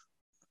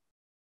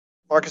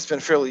 market's been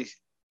fairly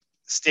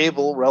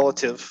stable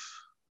relative,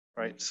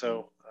 right?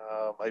 So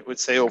I would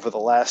say over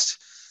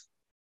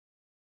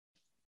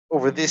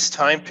this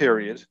time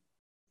period,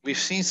 we've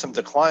seen some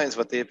declines,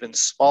 but they've been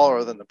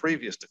smaller than the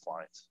previous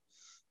declines,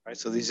 right?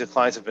 So these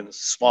declines have been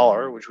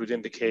smaller, which would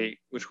lead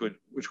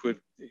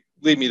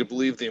me to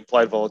believe the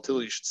implied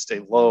volatility should stay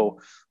low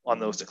on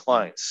those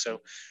declines. So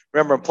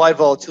remember, implied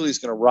volatility is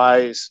going to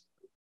rise.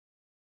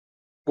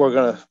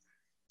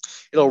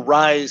 It'll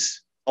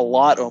rise a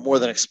lot or more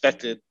than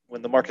expected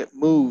when the market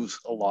moves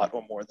a lot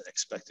or more than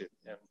expected.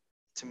 And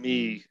to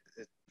me,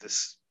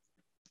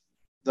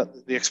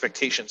 the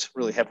expectations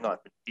really have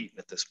not been beaten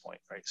at this point,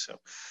 right? So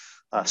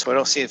I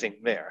don't see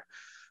anything there.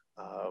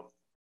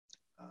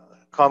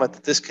 Comment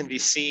that this can be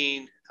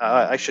seen.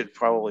 I should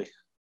probably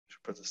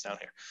put this down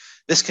here.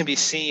 This can be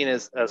seen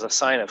as a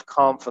sign of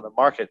calm for the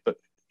market, but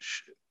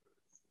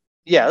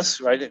yes,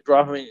 right.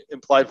 Dropping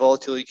implied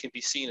volatility can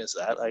be seen as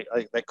that.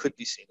 That could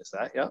be seen as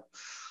that, yeah.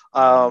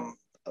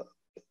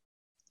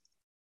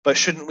 But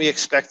shouldn't we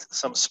expect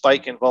some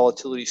spike in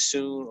volatility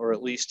soon, or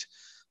at least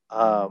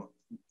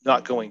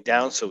not going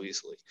down so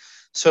easily?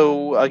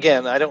 So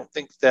again, I don't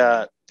think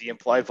that the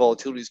implied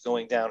volatility is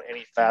going down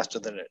any faster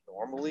than it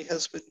normally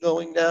has been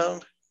going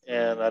down,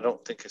 and I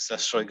don't think it's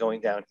necessarily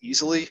going down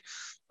easily.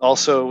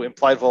 Also,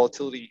 implied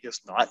volatility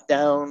is not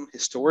down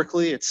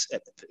historically.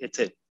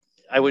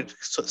 I would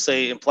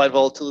say implied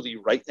volatility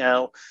right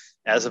now,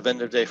 as of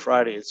end of day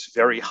Friday, is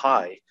very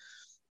high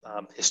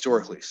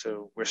historically.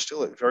 So we're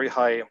still at very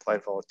high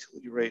implied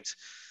volatility rates.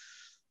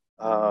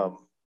 Now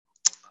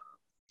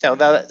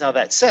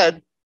that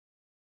said,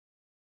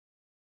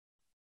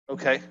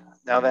 okay.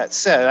 Now that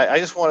said, I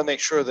just want to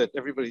make sure that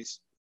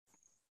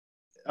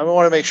I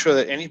want to make sure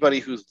that anybody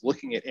who's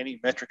looking at any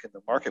metric in the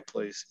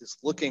marketplace is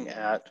looking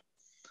at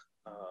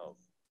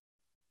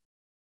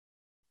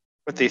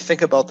what they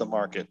think about the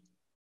market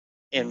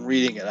and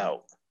reading it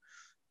out.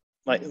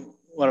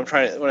 What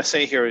I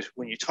say here is,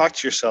 when you talk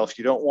to yourself,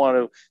 you don't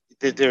want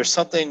to. There's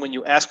something when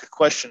you ask a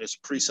question, it's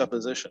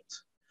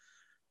presuppositions,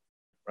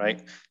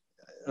 right?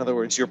 In other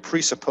words, you're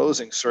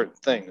presupposing certain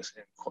things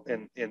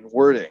in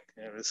wording.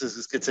 And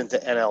this gets into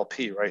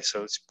NLP, right?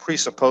 So it's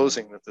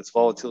presupposing that this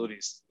volatility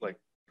is like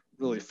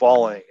really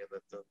falling and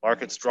that the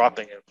market's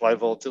dropping and implied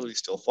volatility is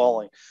still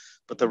falling.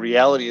 But the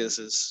reality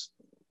is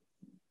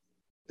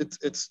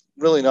it's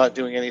really not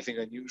doing anything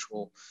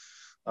unusual.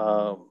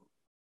 And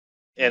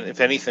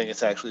if anything,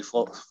 it's actually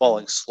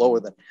falling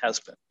slower than it has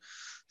been.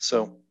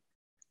 So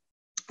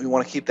we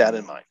want to keep that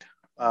in mind.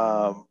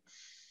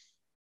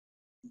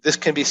 This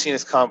can be seen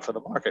as calm for the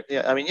market.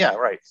 Yeah, I mean, yeah,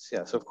 right.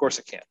 Yeah, so of course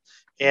it can.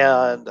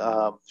 And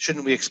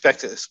shouldn't we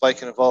expect a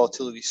spike in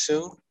volatility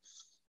soon?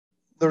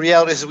 The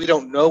reality is we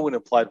don't know when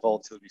implied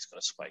volatility is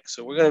going to spike.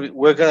 So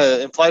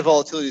implied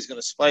volatility is going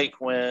to spike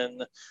when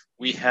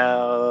we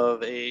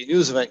have a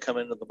news event come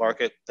into the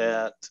market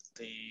that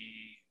the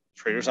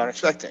traders aren't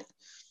expecting.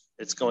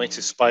 It's going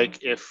to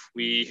spike if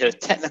we hit a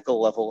technical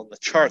level in the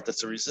chart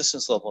that's a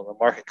resistance level and the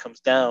market comes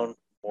down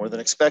more than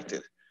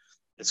expected.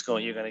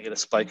 You're going to get a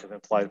spike of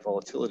implied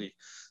volatility.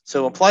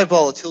 So implied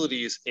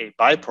volatility is a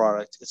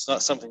byproduct. It's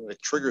not something that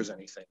triggers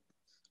anything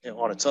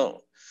on its own.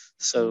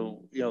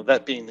 So,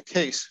 that being the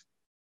case,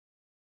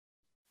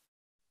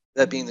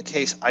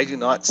 I do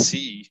not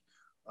see.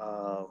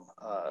 We'll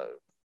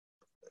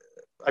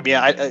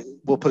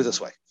put it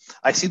this way: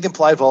 I see the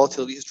implied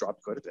volatility has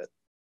dropped quite a bit,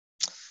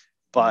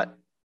 but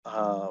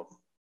I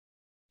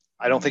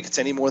don't think it's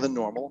any more than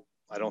normal.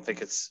 I don't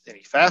think it's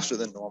any faster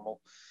than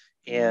normal,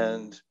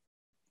 and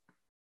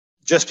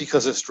just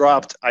because it's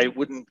dropped, I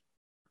wouldn't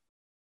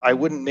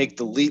make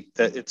the leap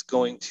that it's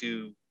going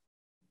to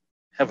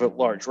have a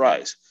large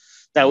rise.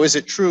 Now, is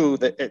it true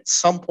that at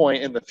some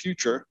point in the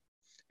future,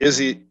 is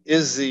the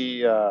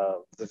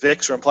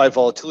VIX or implied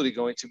volatility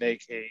going to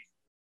make a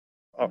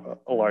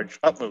large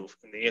up move?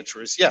 And the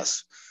answer is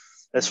yes.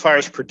 As far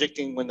as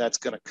predicting when that's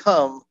going to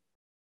come,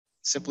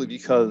 simply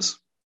because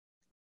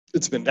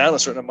it's been down a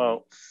certain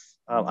amount,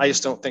 I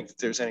just don't think that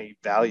there's any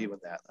value in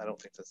that. I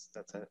don't think that's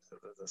going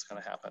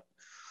to happen.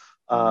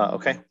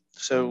 Okay,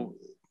 so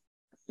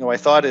my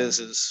thought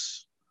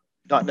is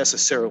not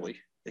necessarily.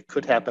 It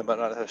could happen, but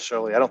not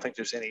necessarily. I don't think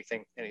there's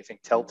anything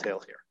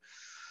telltale here.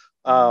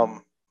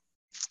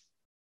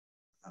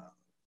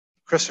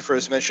 Christopher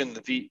has mentioned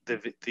the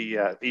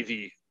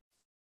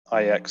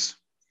VVIX,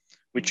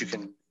 which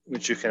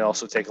you can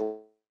also take a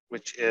look,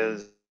 which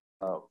is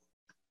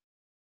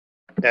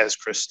as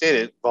Chris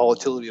stated,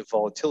 volatility of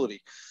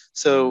volatility.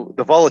 So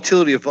the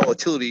volatility of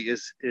volatility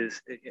is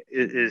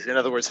in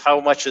other words, how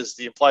much is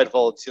the implied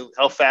volatility?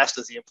 How fast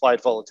is the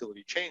implied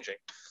volatility changing?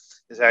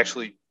 is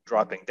actually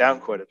dropping down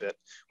quite a bit,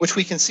 which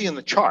we can see in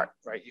the chart,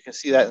 right? You can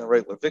see that in the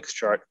regular VIX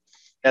chart.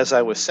 As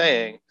I was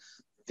saying,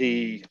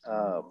 the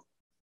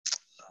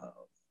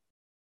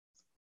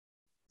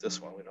this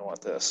one, we don't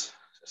want this,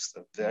 just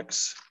the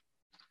VIX.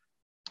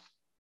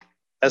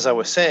 As I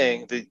was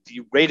saying, the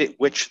rate at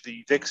which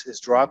the VIX is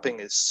dropping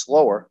is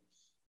slower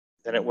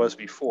than it was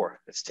before.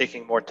 It's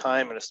taking more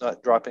time and it's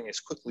not dropping as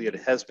quickly as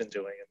it has been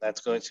doing, and that's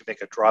going to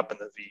make a drop in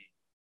the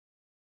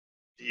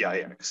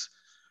VIX.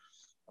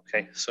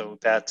 Okay, so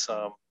that's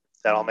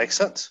that all makes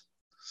sense.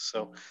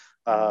 So,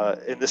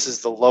 and this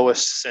is the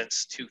lowest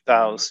since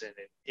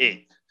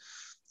 2008.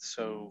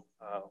 So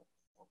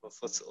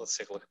let's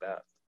take a look at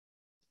that.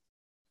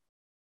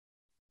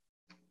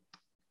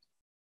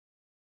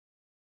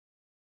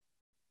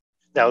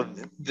 Now,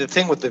 the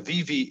thing with the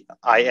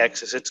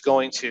VVIX is it's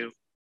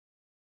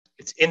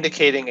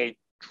indicating a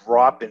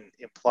drop in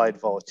implied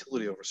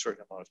volatility over a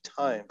certain amount of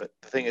time. But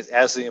the thing is,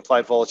 as the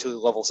implied volatility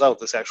levels out,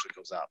 this actually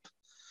goes up.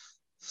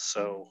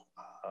 So,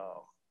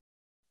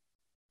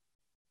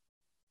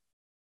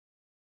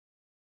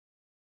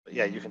 but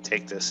yeah, you can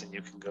take this and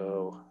you can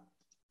go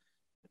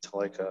into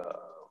like a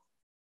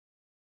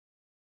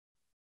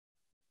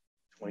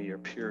 20-year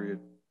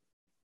period.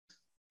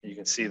 You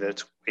can see that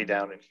it's way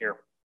down in here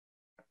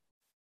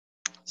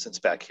since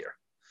back here.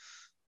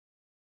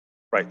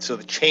 Right, so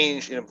the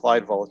change in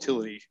implied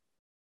volatility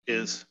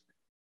is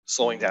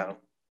slowing down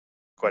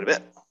quite a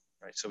bit,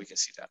 right? So we can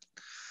see that.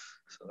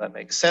 So that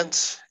makes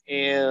sense.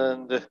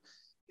 And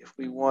if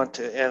we want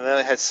to, and then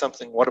I had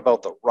something, what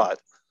about the RUT?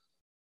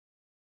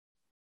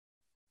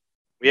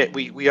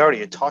 We already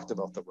had talked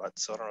about the RUT,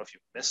 so I don't know if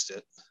you missed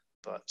it,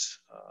 but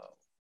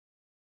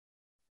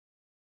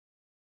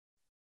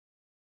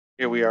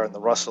here we are in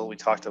the Russell. We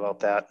talked about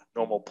that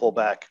normal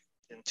pullback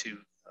into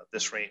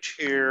this range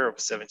here of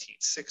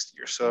 1760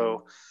 or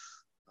so.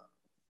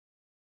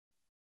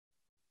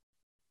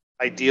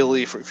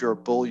 Ideally, if you're a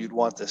bull, you'd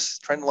want this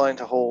trend line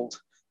to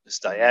hold, this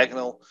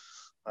diagonal.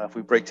 If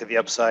we break to the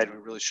upside, we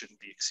really shouldn't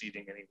be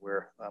exceeding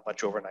anywhere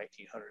much over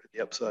 1900 at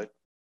the upside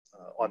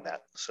on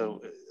that.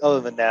 So other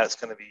than that,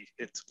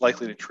 it's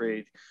likely to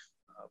trade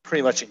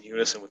pretty much in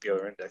unison with the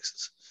other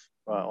indexes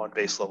on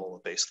base level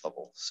and base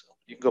level. So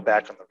you can go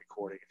back on the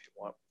recording if you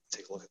want to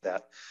take a look at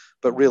that.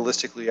 But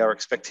realistically, our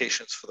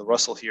expectations for the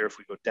Russell here, if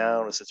we go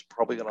down, is it's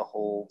probably going to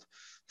hold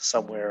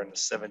somewhere in the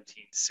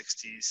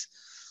 1760s.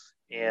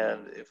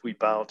 And if we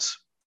bounce,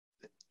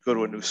 go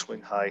to a new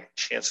swing high,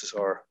 chances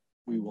are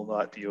we will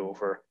not be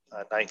over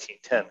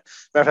 1910.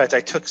 Matter of fact,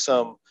 I took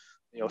some,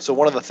 so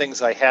one of the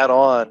things I had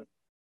on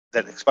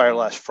that expired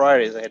last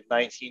Friday is I had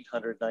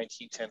 1900,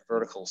 1910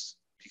 verticals,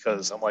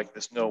 because I'm like,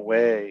 there's no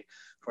way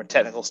from a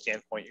technical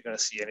standpoint you're going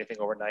to see anything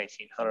over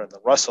 1900 in the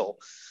Russell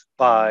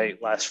by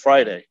last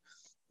Friday.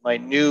 My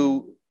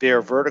new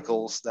bear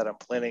verticals that I'm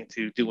planning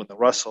to do in the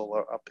Russell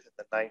are up in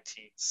the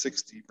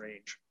 1960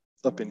 range,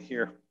 up in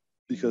here,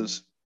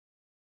 because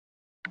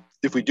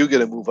if we do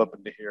get a move up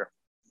into here,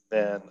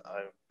 then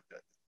I'm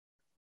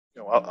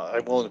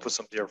willing to put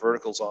some bear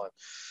verticals on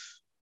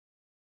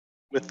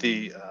with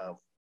the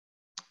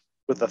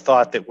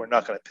thought that we're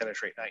not going to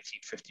penetrate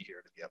 1950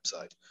 here to the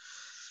upside,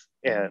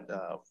 and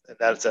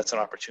that's an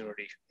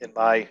opportunity, in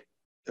my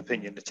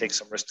opinion, to take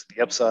some risk to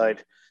the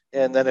upside.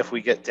 And then if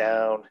we get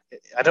down,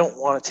 I don't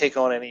want to take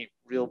on any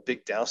real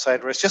big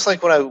downside risk. Just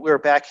like when we were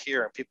back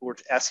here and people were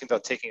asking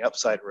about taking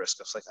upside risk,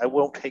 I was like, I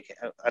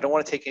don't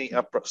want to take any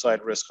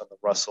upside risk on the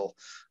Russell.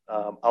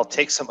 I'll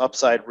take some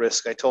upside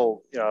risk. I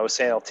was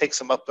saying I'll take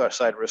some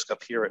upside risk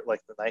up here at like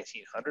the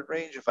 1900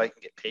 range if I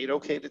can get paid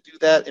okay to do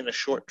that in a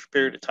short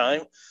period of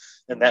time.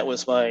 And that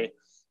was my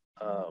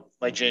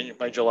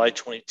July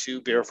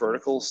 22 bear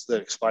verticals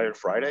that expired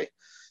Friday.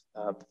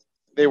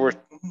 They were,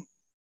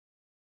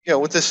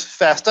 with this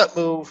fast up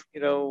move,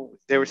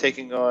 they were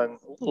taking on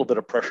a little bit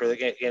of pressure. They're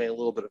gaining a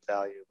little bit of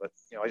value, but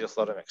I just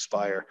let them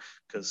expire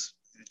because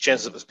the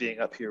chance of us being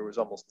up here was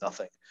almost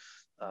nothing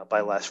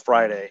by last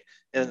Friday.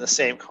 And in the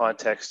same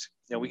context,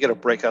 we get a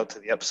breakout to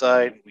the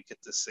upside. We get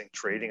this thing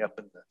trading up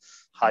in the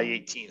high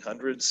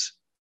 1800s.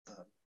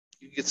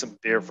 You can get some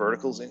bear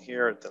verticals in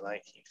here at the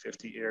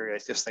 1950 area. I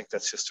just think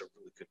that's just a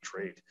really good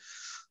trade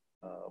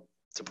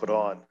to put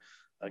on.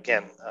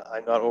 Again,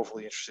 I'm not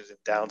overly interested in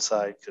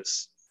downside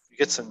because you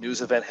get some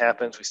news event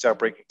happens, we start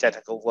breaking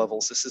technical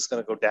levels. This is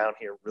going to go down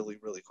here really,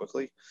 really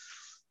quickly.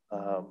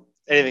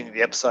 Anything to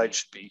the upside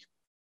should be,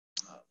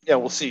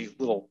 we'll see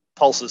little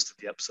pulses to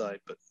the upside,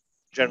 but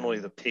generally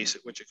the pace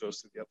at which it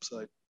goes to the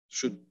upside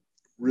should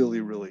really,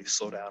 really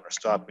slow down or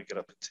stop. We get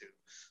up into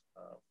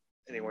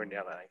anywhere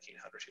down to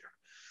 1900 here.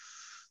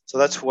 So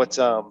that's what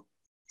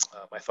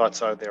my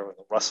thoughts are there on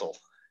the Russell.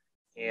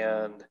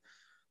 And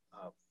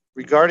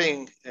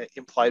regarding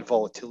implied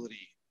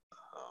volatility,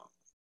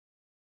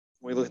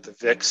 when we look at the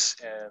VIX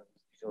and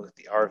you look at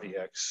the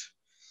RVX,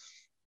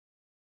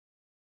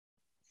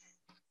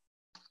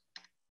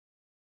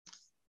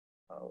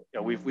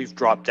 we've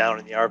dropped down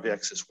in the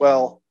RVX as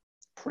well.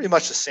 Pretty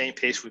much the same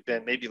pace we've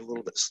been, maybe a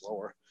little bit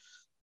slower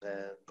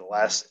than the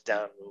last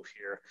down move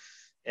here.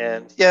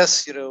 And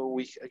yes,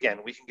 we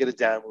can get a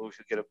down move,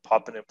 we get a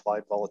pop in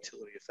implied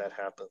volatility if that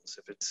happens,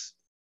 if it's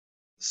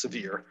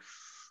severe.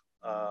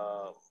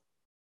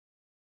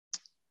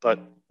 But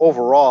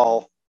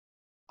overall,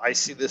 I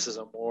see this as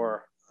a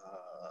more,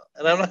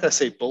 and I'm not going to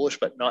say bullish,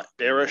 but not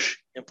bearish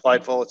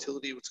implied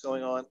volatility. What's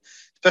going on,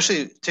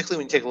 particularly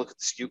when you take a look at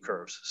the skew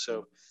curves.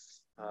 So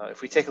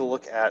if we take a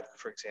look at,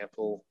 for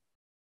example,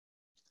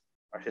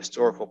 our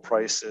historical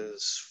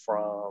prices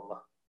from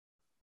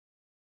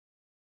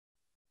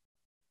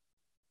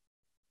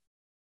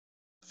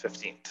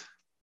 15th.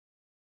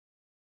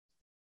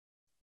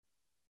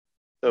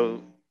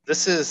 So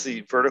this is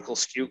the vertical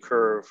skew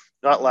curve,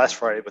 not last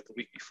Friday, but the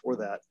week before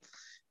that.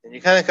 And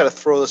you kind of got to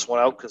throw this one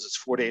out because it's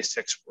 4 days to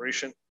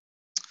expiration.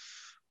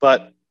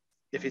 But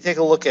if you take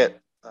a look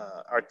at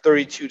our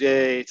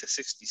 32-day to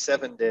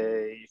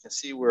 67-day, you can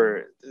see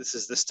where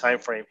this time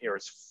frame here.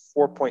 It's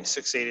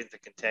 4.68 into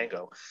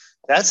contango.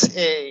 That's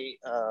a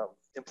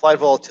implied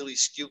volatility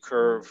skew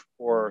curve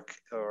or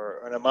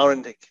an amount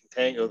into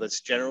contango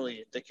that's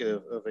generally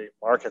indicative of a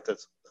market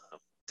that's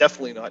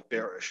definitely not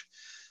bearish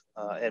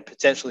and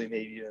potentially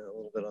maybe even a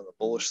little bit on the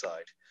bullish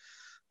side.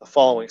 The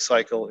following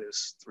cycle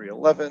is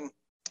 311,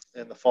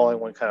 and the following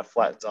one kind of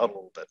flattens out a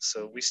little bit.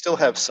 So we still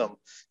have some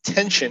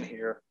tension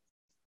here.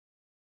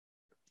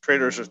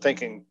 Traders are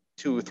thinking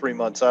 2 or 3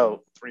 months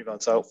out, 3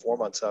 months out, 4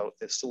 months out.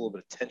 There's still a little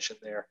bit of tension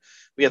there.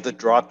 We have the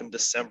drop in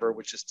December,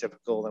 which is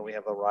typical. Then we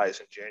have a rise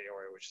in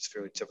January, which is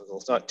fairly typical.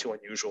 It's not too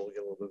unusual to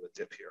get a little bit of a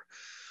dip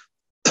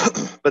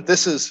here. But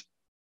this is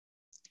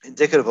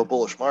indicative of a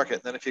bullish market.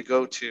 And then if you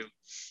go to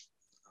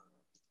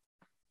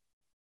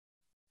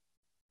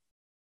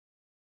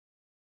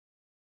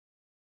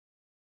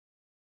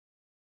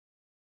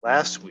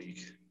last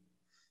week,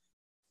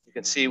 you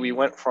can see we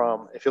went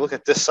from, if you look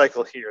at this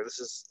cycle here, this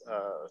is,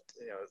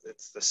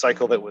 it's the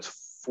cycle that was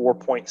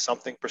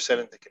 4-point-something%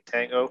 into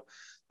contango.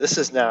 This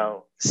is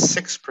now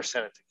 6%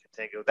 into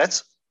contango.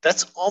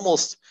 That's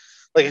almost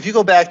like if you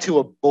go back to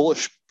a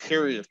bullish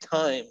period of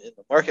time in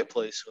the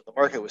marketplace when the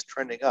market was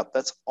trending up,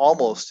 that's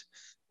almost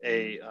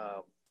a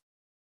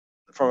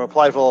from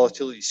applied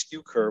volatility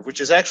skew curve, which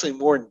is actually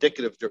more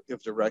indicative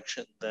of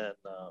direction than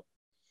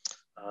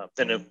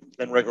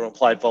regular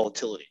implied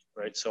volatility,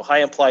 right? So high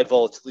implied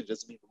volatility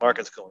doesn't mean the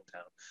market's going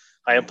down.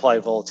 High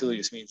implied volatility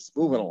just means it's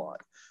moving a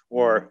lot,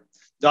 or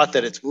not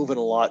that it's moving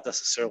a lot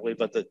necessarily,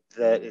 but that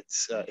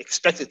it's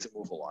expected to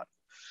move a lot.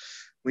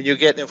 When you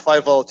get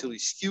implied volatility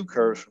skew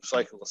curves from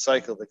cycle to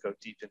cycle that go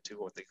deep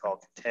into what they call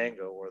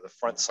contango, or the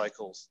front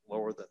cycle's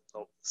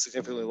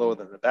significantly lower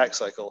than the back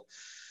cycle,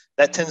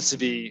 that tends to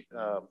be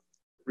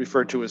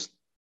referred to as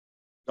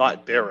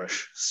not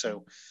bearish.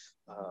 So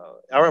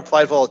our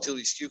implied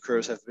volatility skew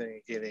curves have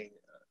been getting,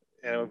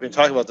 and we've been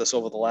talking about this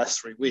over the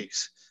last 3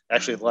 weeks.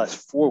 Actually, the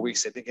last 4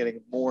 weeks, they've been getting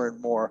more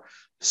and more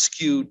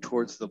skewed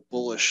towards the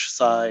bullish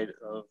side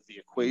of the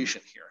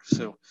equation here.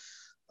 So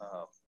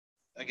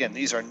again,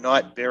 these are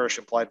not bearish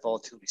implied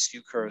volatility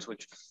skew curves,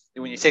 which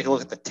when you take a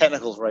look at the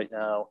technicals right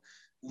now,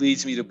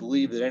 leads me to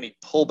believe that any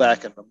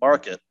pullback in the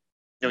market,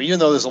 even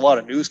though there's a lot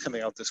of news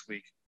coming out this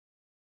week,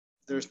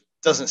 there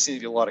doesn't seem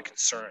to be a lot of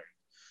concern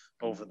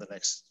over the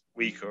next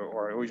week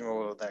or even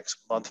over the next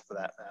month, for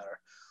that matter,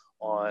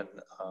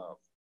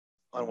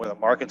 on where the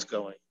market's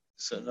going.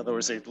 So in other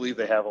words, they believe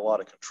they have a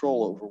lot of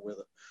control over where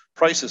the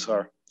prices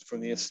are from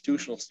the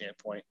institutional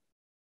standpoint.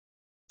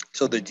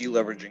 So they're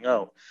deleveraging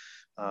out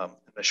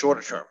in the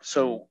shorter term.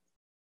 So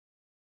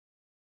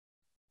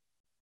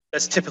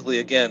that's typically,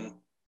 again,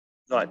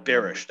 not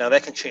bearish. Now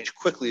that can change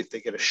quickly if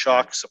they get a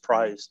shock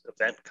surprise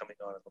event coming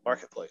on in the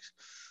marketplace.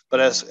 But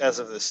as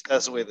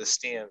the way this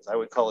stands, I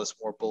would call this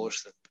more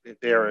bullish than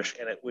bearish,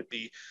 and it would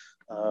be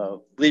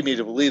lead me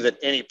to believe that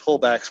any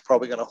pullback's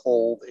probably going to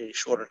hold a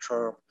shorter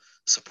term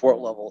support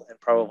level and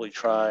probably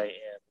try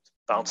and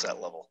bounce that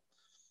level,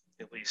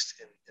 at least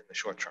in the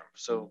short term.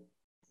 So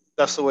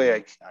that's the way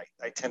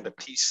I tend to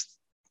piece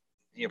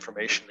the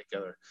information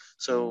together.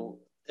 So,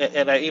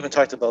 and I even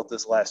talked about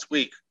this last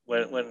week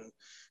when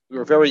we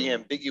were very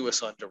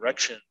ambiguous on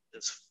direction.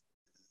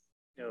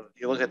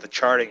 You look at the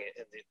charting,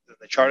 and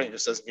the charting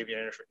just doesn't give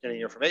you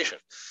any information.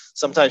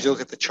 Sometimes you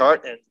look at the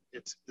chart and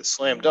it's a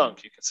slam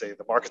dunk. You can say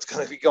the market's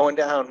going to be going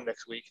down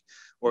next week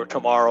or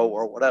tomorrow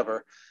or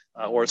whatever,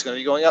 or it's going to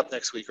be going up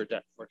next week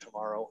or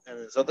tomorrow. And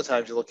there's other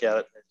times you look at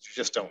it and you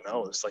just don't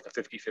know. It's like a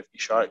 50-50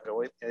 shot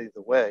going either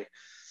way.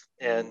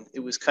 And it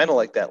was kind of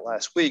like that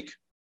last week.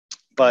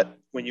 But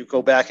when you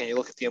go back and you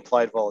look at the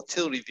implied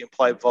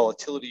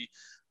volatility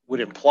would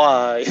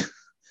imply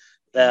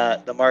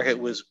that the market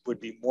would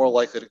be more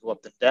likely to go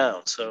up than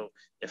down. So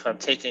if I'm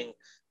taking,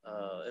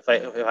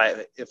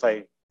 if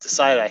I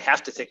decide I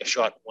have to take a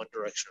shot in one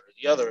direction or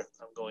the other,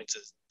 I'm going to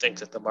think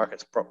that the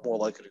market's more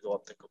likely to go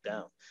up than go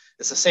down.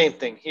 It's the same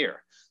thing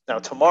here. Now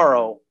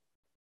tomorrow,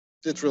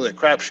 it's really a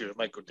crapshoot. It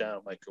might go down,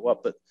 it might go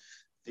up, but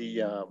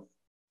the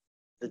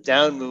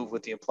down move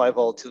with the implied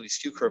volatility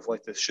skew curve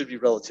like this should be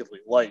relatively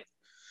light,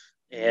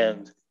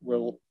 and we're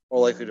more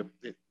likely to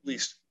at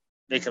least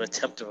make an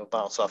attempt of a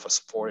bounce off a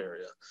support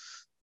area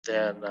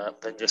than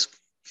just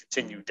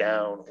continue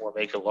down or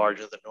make a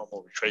larger than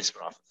normal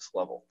retracement off of this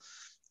level.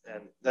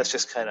 And that's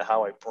just kind of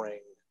how I bring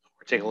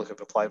or take a look at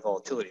applied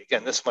volatility.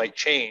 Again, this might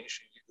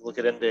change. You look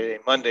at end of day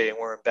Monday and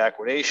we're in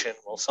backwardation.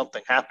 Well,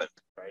 something happened,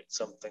 right?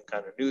 Something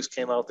kind of news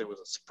came out. There was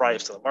a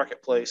surprise to the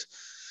marketplace.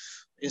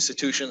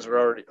 Institutions were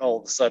already all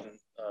of a sudden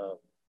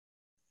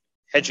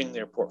hedging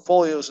their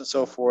portfolios and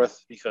so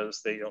forth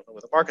because they don't know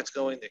where the market's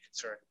going. They're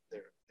concerned.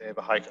 They have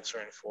a high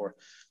concern for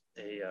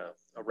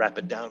a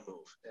rapid down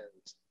move, and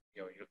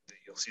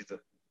you'll see the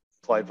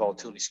applied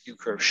volatility skew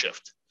curve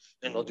shift,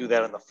 and they'll do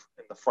that in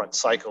the front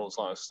cycle as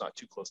long as it's not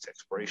too close to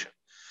expiration,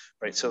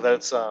 right? So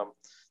that's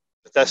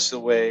the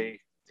way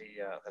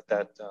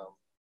that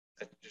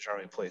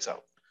generally plays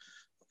out.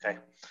 Okay,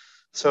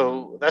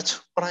 so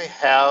that's what I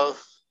have,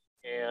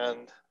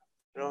 and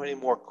if you don't have any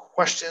more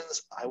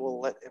questions, I will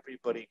let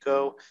everybody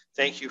go.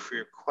 Thank you for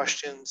your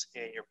questions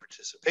and your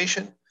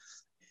participation,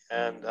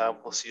 and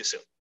we'll see you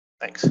soon.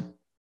 Thanks.